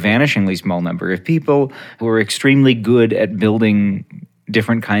pushed by a vanishingly small number of people who are extremely good at building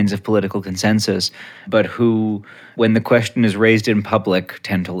different kinds of political consensus, but who, when the question is raised in public,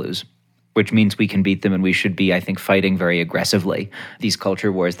 tend to lose. Which means we can beat them and we should be, I think, fighting very aggressively these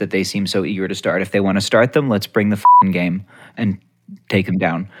culture wars that they seem so eager to start. If they want to start them, let's bring the f***ing game and take them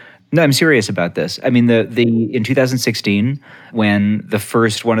down. No, I'm serious about this. I mean, in 2016, when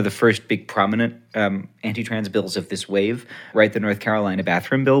one of the first big prominent anti-trans bills of this wave, right, the North Carolina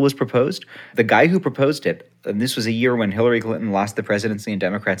bathroom bill was proposed, the guy who proposed it, and this was a year when Hillary Clinton lost the presidency and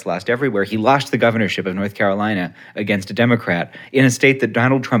Democrats lost everywhere, he lost the governorship of North Carolina against a Democrat in a state that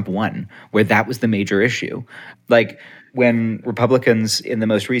Donald Trump won, where that was the major issue. Like, when Republicans in the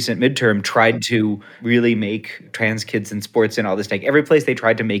most recent midterm tried to really make trans kids in sports and all this, like every place they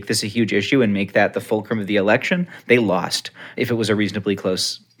tried to make this a huge issue and make that the fulcrum of the election, they lost if it was a reasonably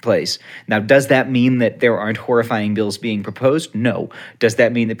close place. Now, does that mean that there aren't horrifying bills being proposed? No. Does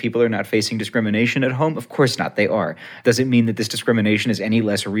that mean that people are not facing discrimination at home? Of course not, they are. Does it mean that this discrimination is any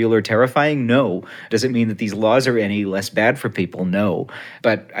less real or terrifying? No. Does it mean that these laws are any less bad for people? No.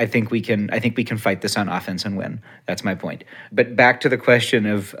 But I think we can fight this on offense and win. That's my point. But back to the question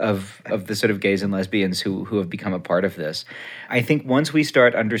of the sort of gays and lesbians who have become a part of this. I think once we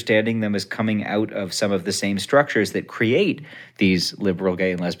start understanding them as coming out of some of the same structures that create these liberal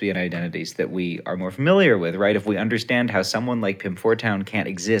gay and lesbian identities that we are more familiar with, right? If we understand how someone like Pim Fortown can't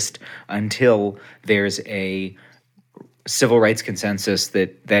exist until there's a civil rights consensus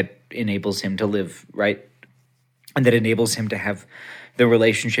that enables him to live, right, and that enables him to have the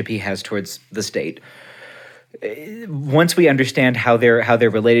relationship he has towards the state. Once we understand how they're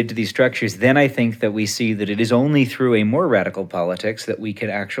related to these structures, then I think that we see that it is only through a more radical politics that we can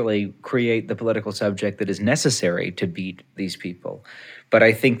actually create the political subject that is necessary to beat these people. But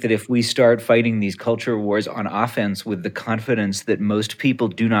I think that if we start fighting these culture wars on offense with the confidence that most people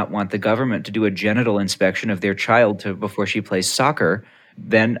do not want the government to do a genital inspection of their child before she plays soccer,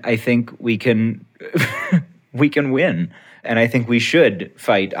 then I think we can we can win. And I think we should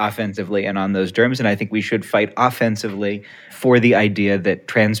fight offensively and on those terms. And I think we should fight offensively for the idea that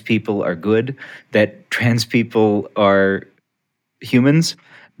trans people are good, that trans people are humans,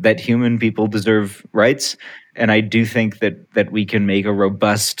 that human people deserve rights. And I do think that we can make a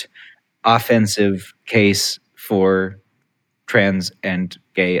robust offensive case for trans and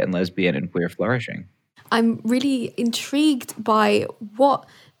gay and lesbian and queer flourishing. I'm really intrigued by what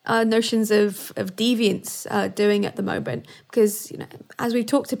notions of deviance doing at the moment, because as we've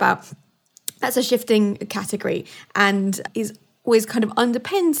talked about, that's a shifting category and is always kind of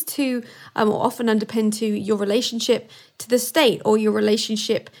underpinned to or often underpinned to your relationship to the state or your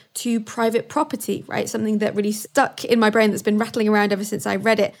relationship to private property, right? Something that really stuck in my brain that's been rattling around ever since I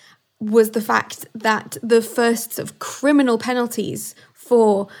read it was the fact that the first of criminal penalties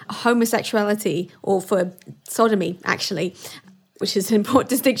for homosexuality or for sodomy, actually, which is an important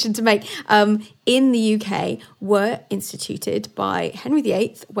distinction to make, in the UK were instituted by Henry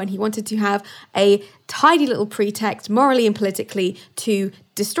VIII when he wanted to have a tidy little pretext, morally and politically, to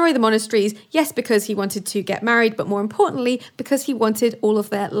destroy the monasteries. Yes, because he wanted to get married, but more importantly, because he wanted all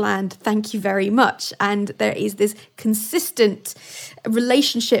of their land. Thank you very much. And there is this consistent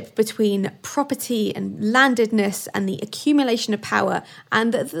relationship between property and landedness and the accumulation of power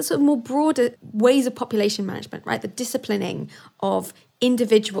and the sort of more broader ways of population management, right? The disciplining of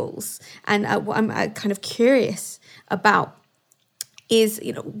individuals. And what I'm kind of curious about is,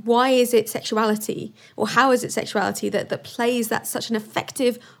 why is it sexuality, or how is it sexuality that plays that such an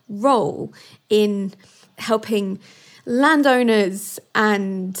effective role in helping landowners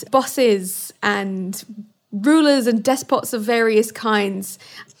and bosses and rulers and despots of various kinds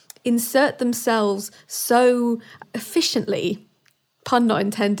insert themselves so efficiently, pun not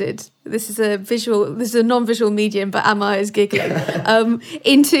intended, this is a non-visual medium, but Amma is giggling,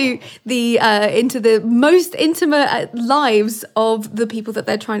 into the most intimate lives of the people that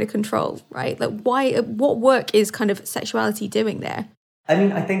they're trying to control, right? What work is kind of sexuality doing there? I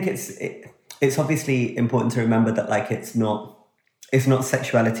mean, I think it's obviously important to remember that it's not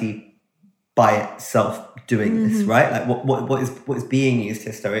sexuality by itself doing this, right? Like what is being used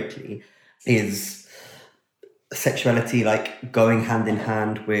historically is sexuality going hand in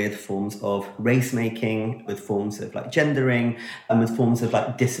hand with forms of race making, with forms of gendering, and with forms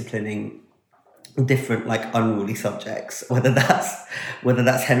of disciplining different unruly subjects, whether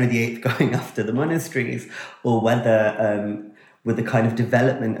that's Henry VIII going after the monasteries, or whether with the kind of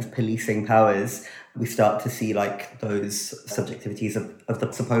development of policing powers we start to see those subjectivities of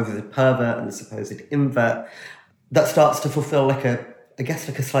the supposed pervert and the supposed invert that starts to fulfill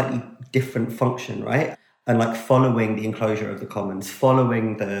a slightly different function, right? And following the enclosure of the commons,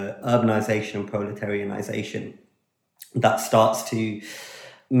 following the urbanization and proletarianization, that starts to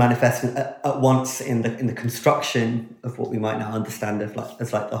manifest at once in the construction of what we might now understand as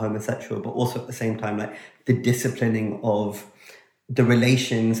the homosexual, but also at the same time the disciplining of the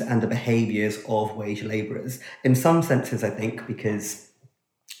relations and the behaviors of wage laborers. In some senses, I think, because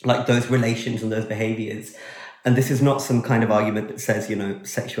those relations and those behaviors. And this is not some kind of argument that says,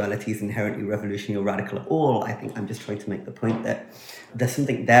 sexuality is inherently revolutionary or radical at all. I think I'm just trying to make the point that there's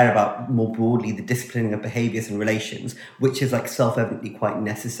something there about, more broadly, the disciplining of behaviors and relations, which is self-evidently quite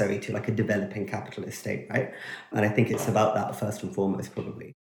necessary to a developing capitalist state, right? And I think it's about that first and foremost,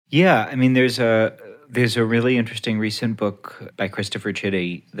 probably. Yeah, I mean, there's a really interesting recent book by Christopher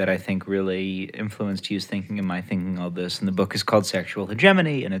Chitty that I think really influenced his thinking and my thinking on this. And the book is called Sexual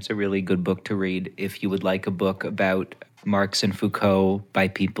Hegemony, and it's a really good book to read if you would like a book about Marx and Foucault by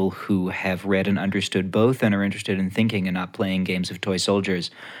people who have read and understood both and are interested in thinking and not playing games of toy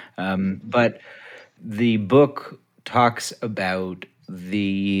soldiers. But the book talks about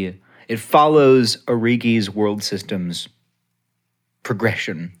it follows Origi's world systems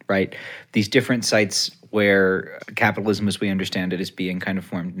progression, right? These different sites where capitalism, as we understand it, is being kind of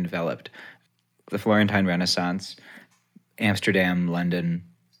formed and developed. The Florentine Renaissance, Amsterdam, London,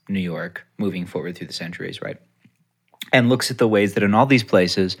 New York, moving forward through the centuries, right? And looks at the ways that in all these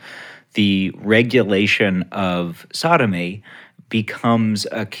places, the regulation of sodomy becomes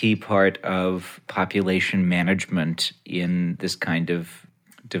a key part of population management in this kind of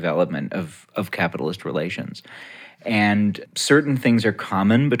development of capitalist relations. And certain things are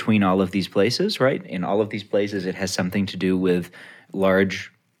common between all of these places, right? In all of these places, it has something to do with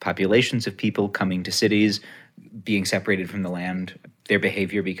large populations of people coming to cities, being separated from the land. Their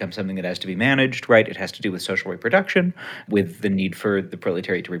behavior becomes something that has to be managed, right? It has to do with social reproduction, with the need for the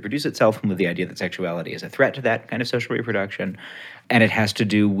proletariat to reproduce itself, and with the idea that sexuality is a threat to that kind of social reproduction. And it has to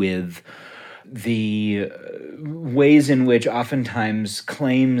do with the ways in which oftentimes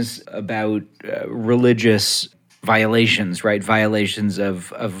claims about religious violations, right? Violations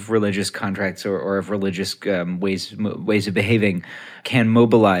of religious contracts or of religious ways of behaving can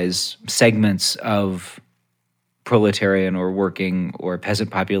mobilize segments of proletarian or working or peasant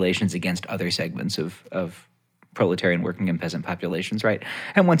populations against other segments of proletarian working and peasant populations, right?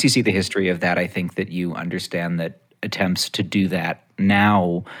 And once you see the history of that, I think that you understand that attempts to do that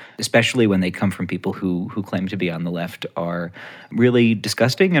now, especially when they come from people who claim to be on the left, are really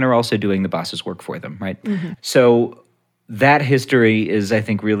disgusting and are also doing the boss's work for them, right? Mm-hmm. So that history is, I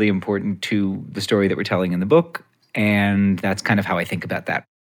think, really important to the story that we're telling in the book, and that's kind of how I think about that.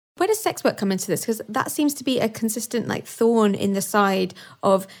 Where does sex work come into this? Because that seems to be a consistent thorn in the side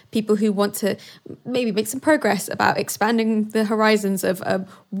of people who want to maybe make some progress about expanding the horizons of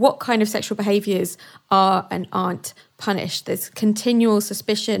what kind of sexual behaviours are and aren't punished. There's continual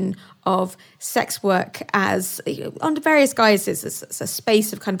suspicion of sex work as, under various guises, as a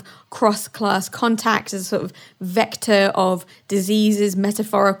space of kind of cross-class contact, as a sort of vector of diseases,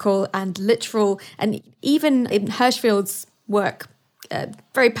 metaphorical and literal. And even in Hirschfeld's work,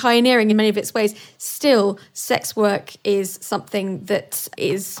 very pioneering in many of its ways, still sex work is something that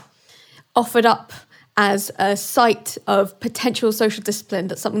is offered up as a site of potential social discipline.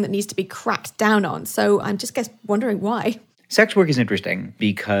 That's something that needs to be cracked down on. So I'm just wondering why. Sex work is interesting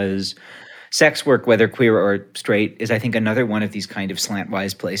because sex work, whether queer or straight, is, I think, another one of these kind of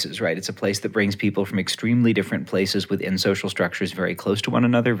slantwise places, right? It's a place that brings people from extremely different places within social structures very close to one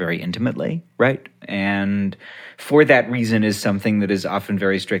another, very intimately, right? And for that reason is something that is often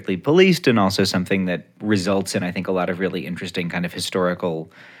very strictly policed, and also something that results in, I think, a lot of really interesting kind of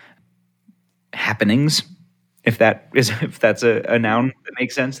historical happenings, if that's a noun that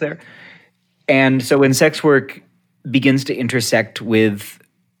makes sense there. And so when sex work begins to intersect with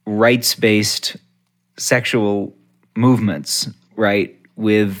rights-based sexual movements, right,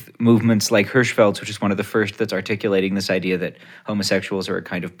 with movements like Hirschfeld's, which is one of the first that's articulating this idea that homosexuals are a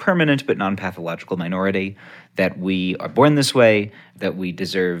kind of permanent but non-pathological minority, that we are born this way, that we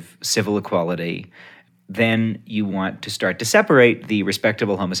deserve civil equality, then you want to start to separate the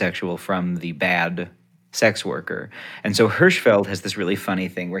respectable homosexual from the bad sex worker. And so Hirschfeld has this really funny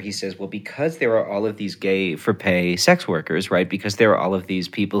thing where he says, well, because there are all of these gay for pay sex workers, right, because there are all of these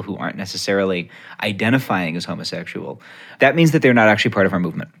people who aren't necessarily identifying as homosexual, that means that they're not actually part of our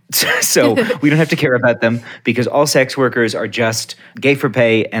movement. So we don't have to care about them because all sex workers are just gay for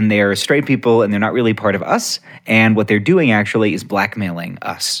pay and they're straight people and they're not really part of us. And what they're doing actually is blackmailing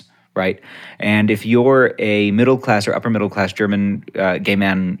us. Right? And if you're a middle-class or upper-middle-class German gay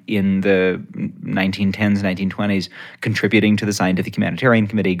man in the 1910s, 1920s, contributing to the Scientific Humanitarian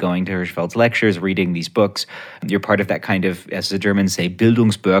Committee, going to Hirschfeld's lectures, reading these books, you're part of that kind of, as the Germans say,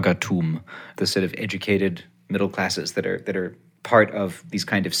 Bildungsbürgertum, the sort of educated middle classes that are part of these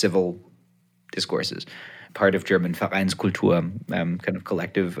kind of civil discourses, part of German Vereinskultur, kind of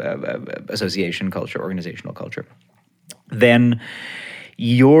collective association culture, organizational culture. Then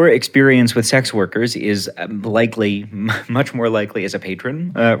your experience with sex workers is likely, much more likely as a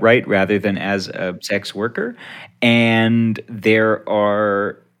patron, right, rather than as a sex worker. And there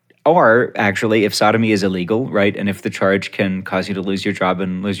are actually, if sodomy is illegal, right, and if the charge can cause you to lose your job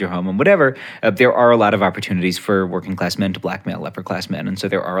and lose your home and whatever, there are a lot of opportunities for working class men to blackmail upper class men. And so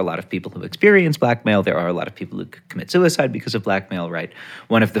there are a lot of people who experience blackmail. There are a lot of people who commit suicide because of blackmail, right?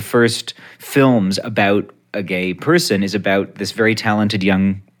 One of the first films about a gay person is about this very talented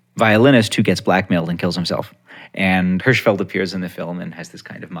young violinist who gets blackmailed and kills himself. And Hirschfeld appears in the film and has this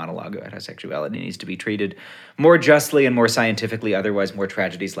kind of monologue about how sexuality needs to be treated more justly and more scientifically, otherwise more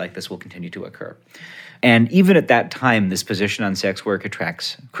tragedies like this will continue to occur. And even at that time, this position on sex work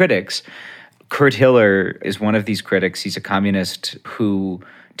attracts critics. Kurt Hiller is one of these critics. He's a communist who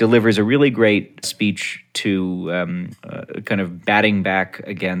delivers a really great speech to kind of batting back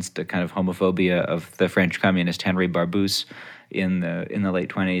against a kind of homophobia of the French communist Henri Barbusse in the late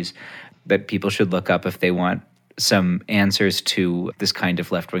 1920s that people should look up if they want some answers to this kind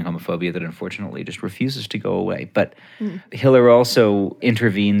of left-wing homophobia that unfortunately just refuses to go away. But Hiller also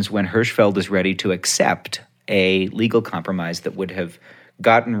intervenes when Hirschfeld is ready to accept a legal compromise that would have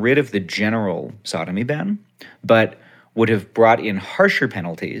gotten rid of the general sodomy ban, but would have brought in harsher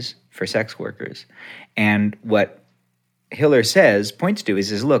penalties for sex workers. And what Hiller points to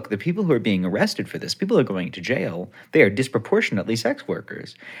is look, the people who are being arrested for this, people who are going to jail, they are disproportionately sex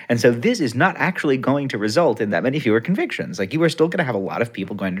workers. And so this is not actually going to result in that many fewer convictions. Like, you are still going to have a lot of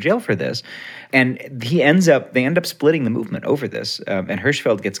people going to jail for this. And they end up splitting the movement over this. And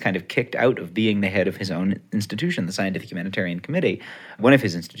Hirschfeld gets kind of kicked out of being the head of his own institution, the Scientific Humanitarian Committee, one of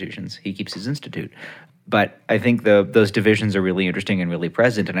his institutions. He keeps his institute. But I think those divisions are really interesting and really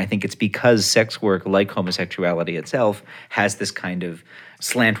present. And I think it's because sex work, like homosexuality itself, has this kind of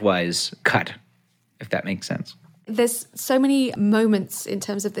slantwise cut, if that makes sense. There's so many moments in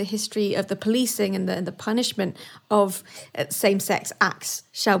terms of the history of the policing and the punishment of same-sex acts,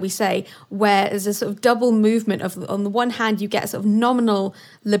 shall we say, where there's a sort of double movement of, on the one hand, you get a sort of nominal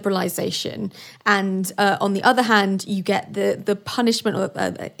liberalisation, and on the other hand, you get the punishment,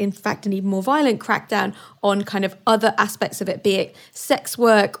 or in fact, an even more violent crackdown on kind of other aspects of it, be it sex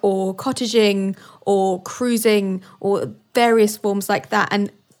work or cottaging or cruising or various forms like that.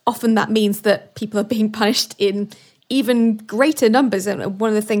 And often that means that people are being punished in even greater numbers. And one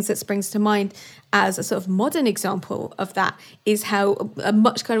of the things that springs to mind as a sort of modern example of that is how a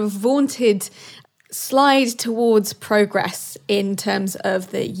much kind of vaunted slide towards progress in terms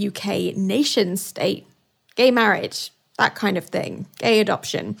of the UK nation state, gay marriage, that kind of thing, gay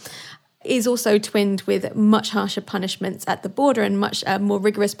adoption, is also twinned with much harsher punishments at the border and much more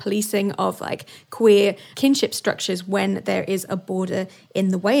rigorous policing of like queer kinship structures when there is a border in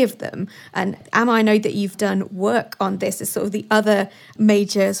the way of them. And Amma, I know that you've done work on this as sort of the other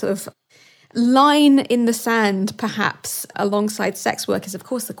major sort of line in the sand, perhaps, alongside sex work is, of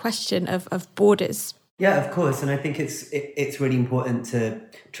course, the question of borders. Yeah, of course. And I think it's really important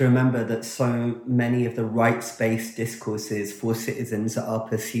to remember that so many of the rights-based discourses for citizens that are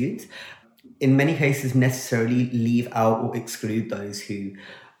pursued, in many cases, necessarily leave out or exclude those who,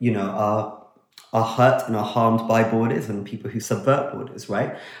 are hurt and are harmed by borders and people who subvert borders,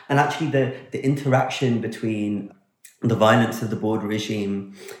 right? And actually the interaction between the violence of the border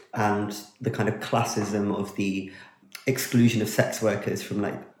regime and the kind of classism of the exclusion of sex workers from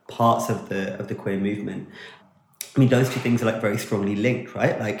like parts of the queer movement. I mean, those two things are like very strongly linked,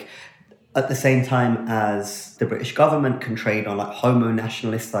 right? Like, at the same time as the British government can trade on like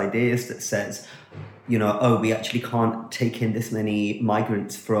homo-nationalist ideas that says, we actually can't take in this many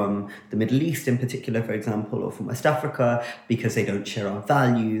migrants from the Middle East in particular, for example, or from West Africa, because they don't share our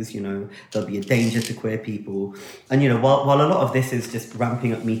values, there'll be a danger to queer people. And, while a lot of this is just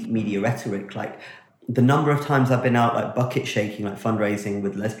ramping up media rhetoric, like, the number of times I've been out like bucket shaking, like fundraising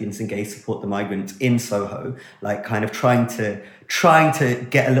with lesbians and gays support the migrants in Soho, like kind of trying to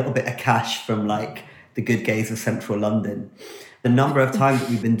get a little bit of cash from like the good gays of central London. The number of times that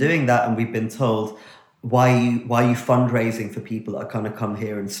we've been doing that and we've been told, why are you fundraising for people that are going to come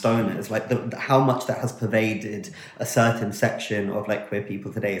here and stone us? Like how much that has pervaded a certain section of like queer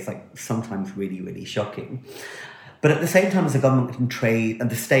people today is like sometimes really, really shocking. But at the same time as the government can trade,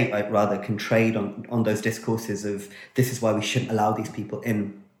 and the state can trade on those discourses of this is why we shouldn't allow these people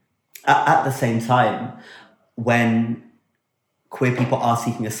in. At the same time, when queer people are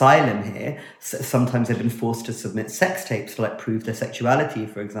seeking asylum here, sometimes they've been forced to submit sex tapes to like prove their sexuality,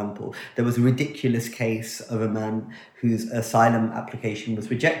 for example. There was a ridiculous case of a man whose asylum application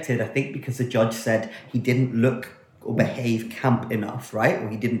was rejected, I think because the judge said he didn't look or behave camp enough, right? Or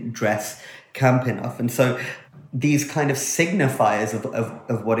he didn't dress camp enough. And so these kind of signifiers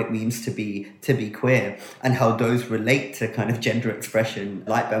of what it means to be queer and how those relate to kind of gender expression,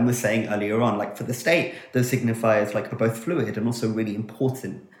 like Ben was saying earlier on, like for the state, those signifiers like are both fluid and also really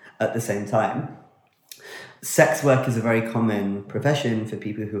important at the same time. Sex work is a very common profession for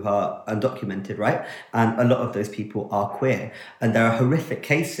people who are undocumented, right? And a lot of those people are queer. And there are horrific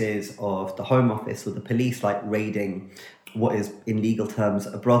cases of the Home Office or the police like raiding what is in legal terms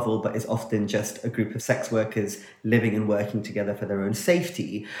a brothel, but is often just a group of sex workers living and working together for their own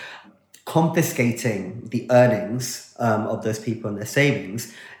safety, confiscating the earnings of those people and their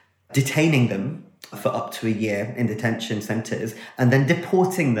savings, detaining them for up to a year in detention centres, and then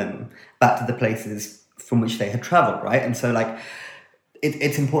deporting them back to the places from which they had travelled, right? And so like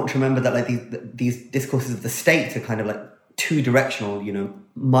it's important to remember that like these discourses of the state are kind of like two-directional,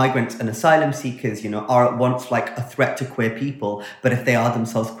 migrants and asylum seekers, are at once like a threat to queer people, but if they are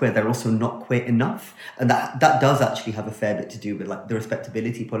themselves queer, they're also not queer enough. And that does actually have a fair bit to do with like the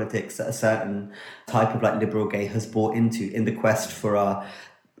respectability politics that a certain type of like liberal gay has bought into in the quest for our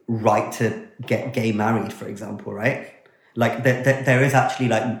right to get gay married, for example, right? Like there is actually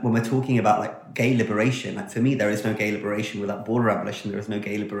like when we're talking about like gay liberation. Like, for me, there is no gay liberation without border abolition. There is no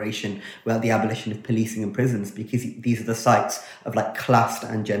gay liberation without the abolition of policing and prisons, because these are the sites of like classed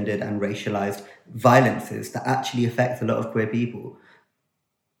and gendered and racialized violences that actually affect a lot of queer people.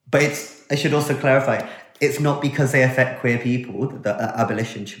 But I should also clarify, it's not because they affect queer people that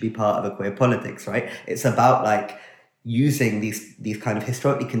abolition should be part of a queer politics, right? It's about like using these kind of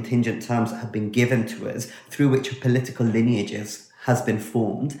historically contingent terms that have been given to us through which a political lineage has been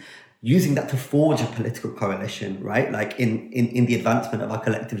formed, using that to forge a political coalition, right? Like in the advancement of our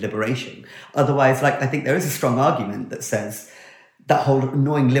collective liberation. Otherwise, like, I think there is a strong argument that says that whole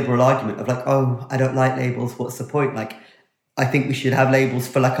annoying liberal argument of like, oh, I don't like labels, what's the point? Like, I think we should have labels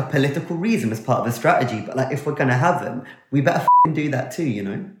for like a political reason as part of a strategy, but like if we're going to have them, we better do that too, you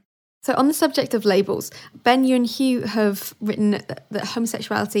know? So on the subject of labels, Ben, you and Hugh have written that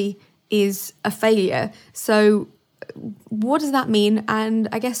homosexuality is a failure. So what does that mean? And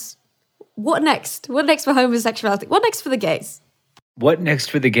I guess, what next? What next for homosexuality? What next for the gays? What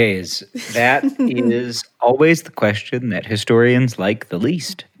next for the gays? That is always the question that historians like the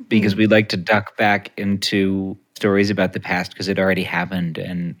least, because we like to duck back into stories about the past because it already happened,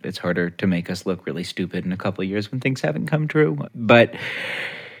 and it's harder to make us look really stupid in a couple of years when things haven't come true. But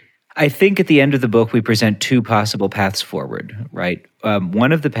I think at the end of the book, we present two possible paths forward, right?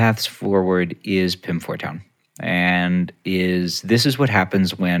 One of the paths forward is Pim Fortown, and this is what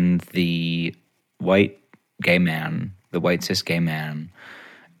happens when the white gay man, the white cis gay man,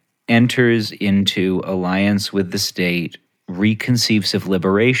 enters into alliance with the state, reconceives of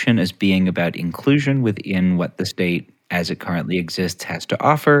liberation as being about inclusion within what the state as it currently exists has to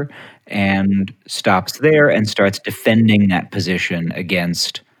offer, and stops there and starts defending that position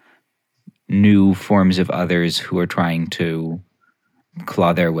against new forms of others who are trying to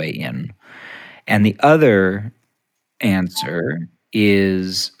claw their way in. And the other answer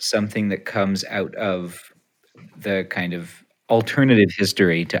is something that comes out of the kind of alternative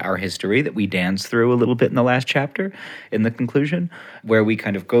history to our history that we dance through a little bit in the last chapter, in the conclusion, where we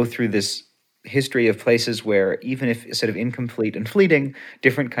kind of go through this history of places where, even if sort of incomplete and fleeting,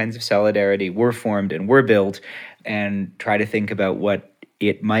 different kinds of solidarity were formed and were built, and try to think about what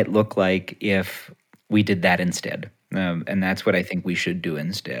it might look like if we did that instead. And that's what I think we should do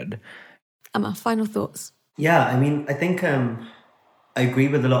instead. Emma, final thoughts? Yeah, I mean, I think I agree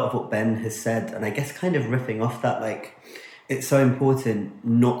with a lot of what Ben has said. And I guess kind of riffing off that, like, it's so important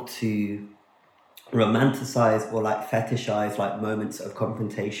not to romanticize or like fetishize like moments of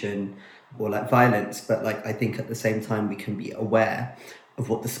confrontation or like violence. But like, I think at the same time, we can be aware of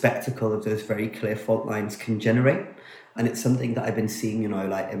what the spectacle of those very clear fault lines can generate. And it's something that I've been seeing, you know,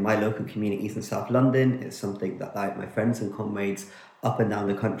 like in my local communities in South London. It's something that like my friends and comrades up and down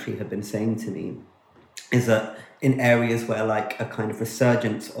the country have been saying to me, is that in areas where like a kind of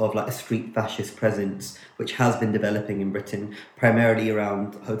resurgence of like a street fascist presence, which has been developing in Britain, primarily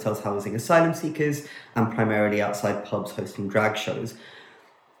around hotels housing asylum seekers and primarily outside pubs hosting drag shows,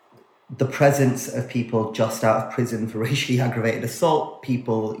 the presence of people just out of prison for racially aggravated assault,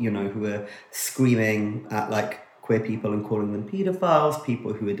 people, you know, who are screaming at like queer people and calling them paedophiles,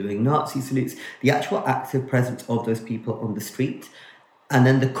 people who are doing Nazi salutes, the actual active presence of those people on the street, and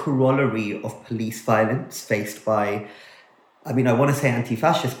then the corollary of police violence faced by, I mean, I want to say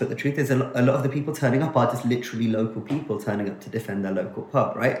anti-fascist, but the truth is a lot of the people turning up are just literally local people turning up to defend their local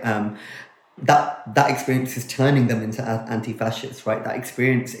pub, right? That experience is turning them into anti-fascists, right? That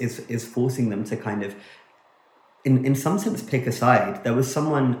experience is forcing them to kind of, in some sense, pick a side. There was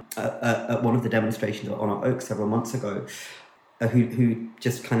someone at one of the demonstrations on our Oak several months ago who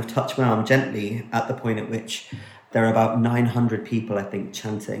just kind of touched my arm gently at the point at which there are about 900 people, I think,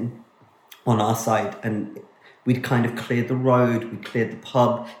 chanting on our side. And we'd kind of cleared the road, we cleared the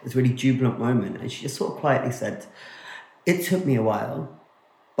pub. It was a really jubilant moment. And she just sort of quietly said, "It took me a while,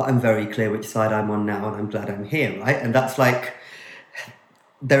 but I'm very clear which side I'm on now, and I'm glad I'm here," right? And that's like,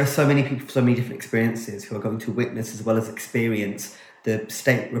 there are so many people, so many different experiences who are going to witness as well as experience the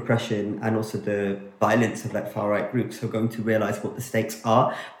state repression and also the violence of like far-right groups who are going to realize what the stakes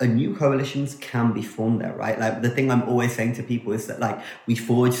are. And new coalitions can be formed there, right? Like, the thing I'm always saying to people is that like, we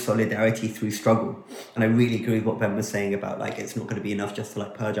forge solidarity through struggle. And I really agree with what Ben was saying about like, it's not going to be enough just to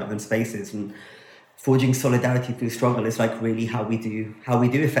like purge our own spaces. And forging solidarity through struggle is like really how we do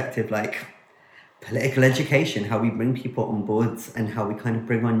effective like political education, how we bring people on board and how we kind of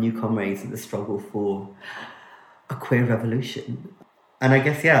bring on new comrades in the struggle for a queer revolution. And I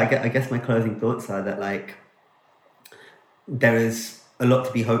guess, yeah, I guess my closing thoughts are that like, there is a lot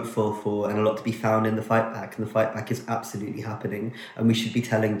to be hopeful for and a lot to be found in the fight back, and the fight back is absolutely happening, and we should be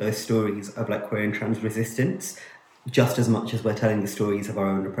telling those stories of like queer and trans resistance just as much as we're telling the stories of our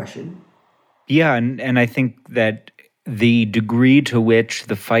own oppression. Yeah, and I think that the degree to which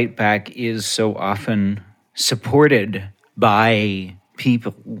the fight back is so often supported by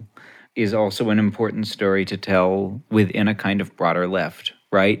people is also an important story to tell within a kind of broader left,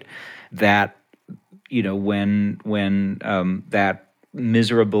 right? That, when that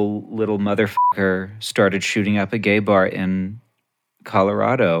miserable little motherfucker started shooting up a gay bar in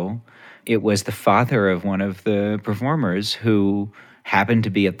Colorado, it was the father of one of the performers who happened to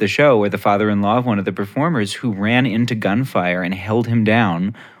be at the show, or the father-in-law of one of the performers, who ran into gunfire and held him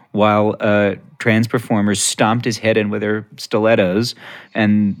down while trans performers stomped his head in with their stilettos,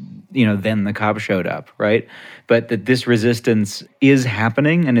 and then the cops showed up, right? But that this resistance is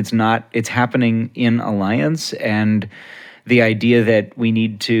happening, and it's happening in alliance, and the idea that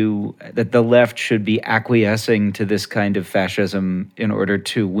that the left should be acquiescing to this kind of fascism in order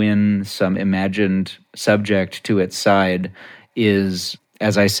to win some imagined subject to its side is,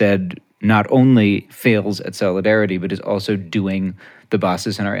 as I said, not only fails at solidarity, but is also doing the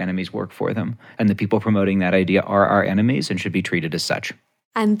bosses and our enemies work for them. And the people promoting that idea are our enemies and should be treated as such.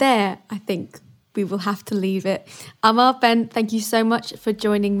 And there, I think we will have to leave it. Amar, Ben, thank you so much for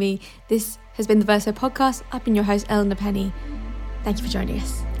joining me. This has been the Verso Podcast. I've been your host, Eleanor Penny. Thank you for joining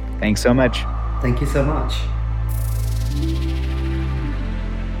us. Thanks so much. Thank you so much.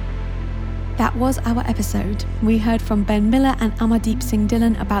 That was our episode. We heard from Ben Miller and Amardeep Singh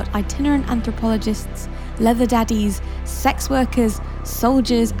Dhillon about itinerant anthropologists, leather daddies, sex workers,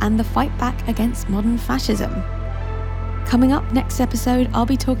 soldiers, and the fight back against modern fascism. Coming up next episode, I'll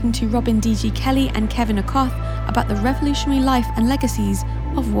be talking to Robin D.G. Kelly and Kevin Okoth about the revolutionary life and legacies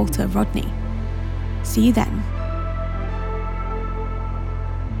of Walter Rodney. See you then.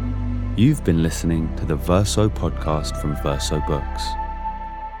 You've been listening to the Verso podcast from Verso Books.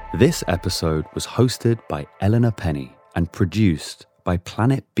 This episode was hosted by Eleanor Penny and produced by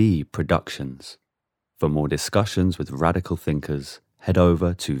Planet B Productions. For more discussions with radical thinkers, head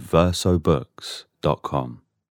over to versobooks.com.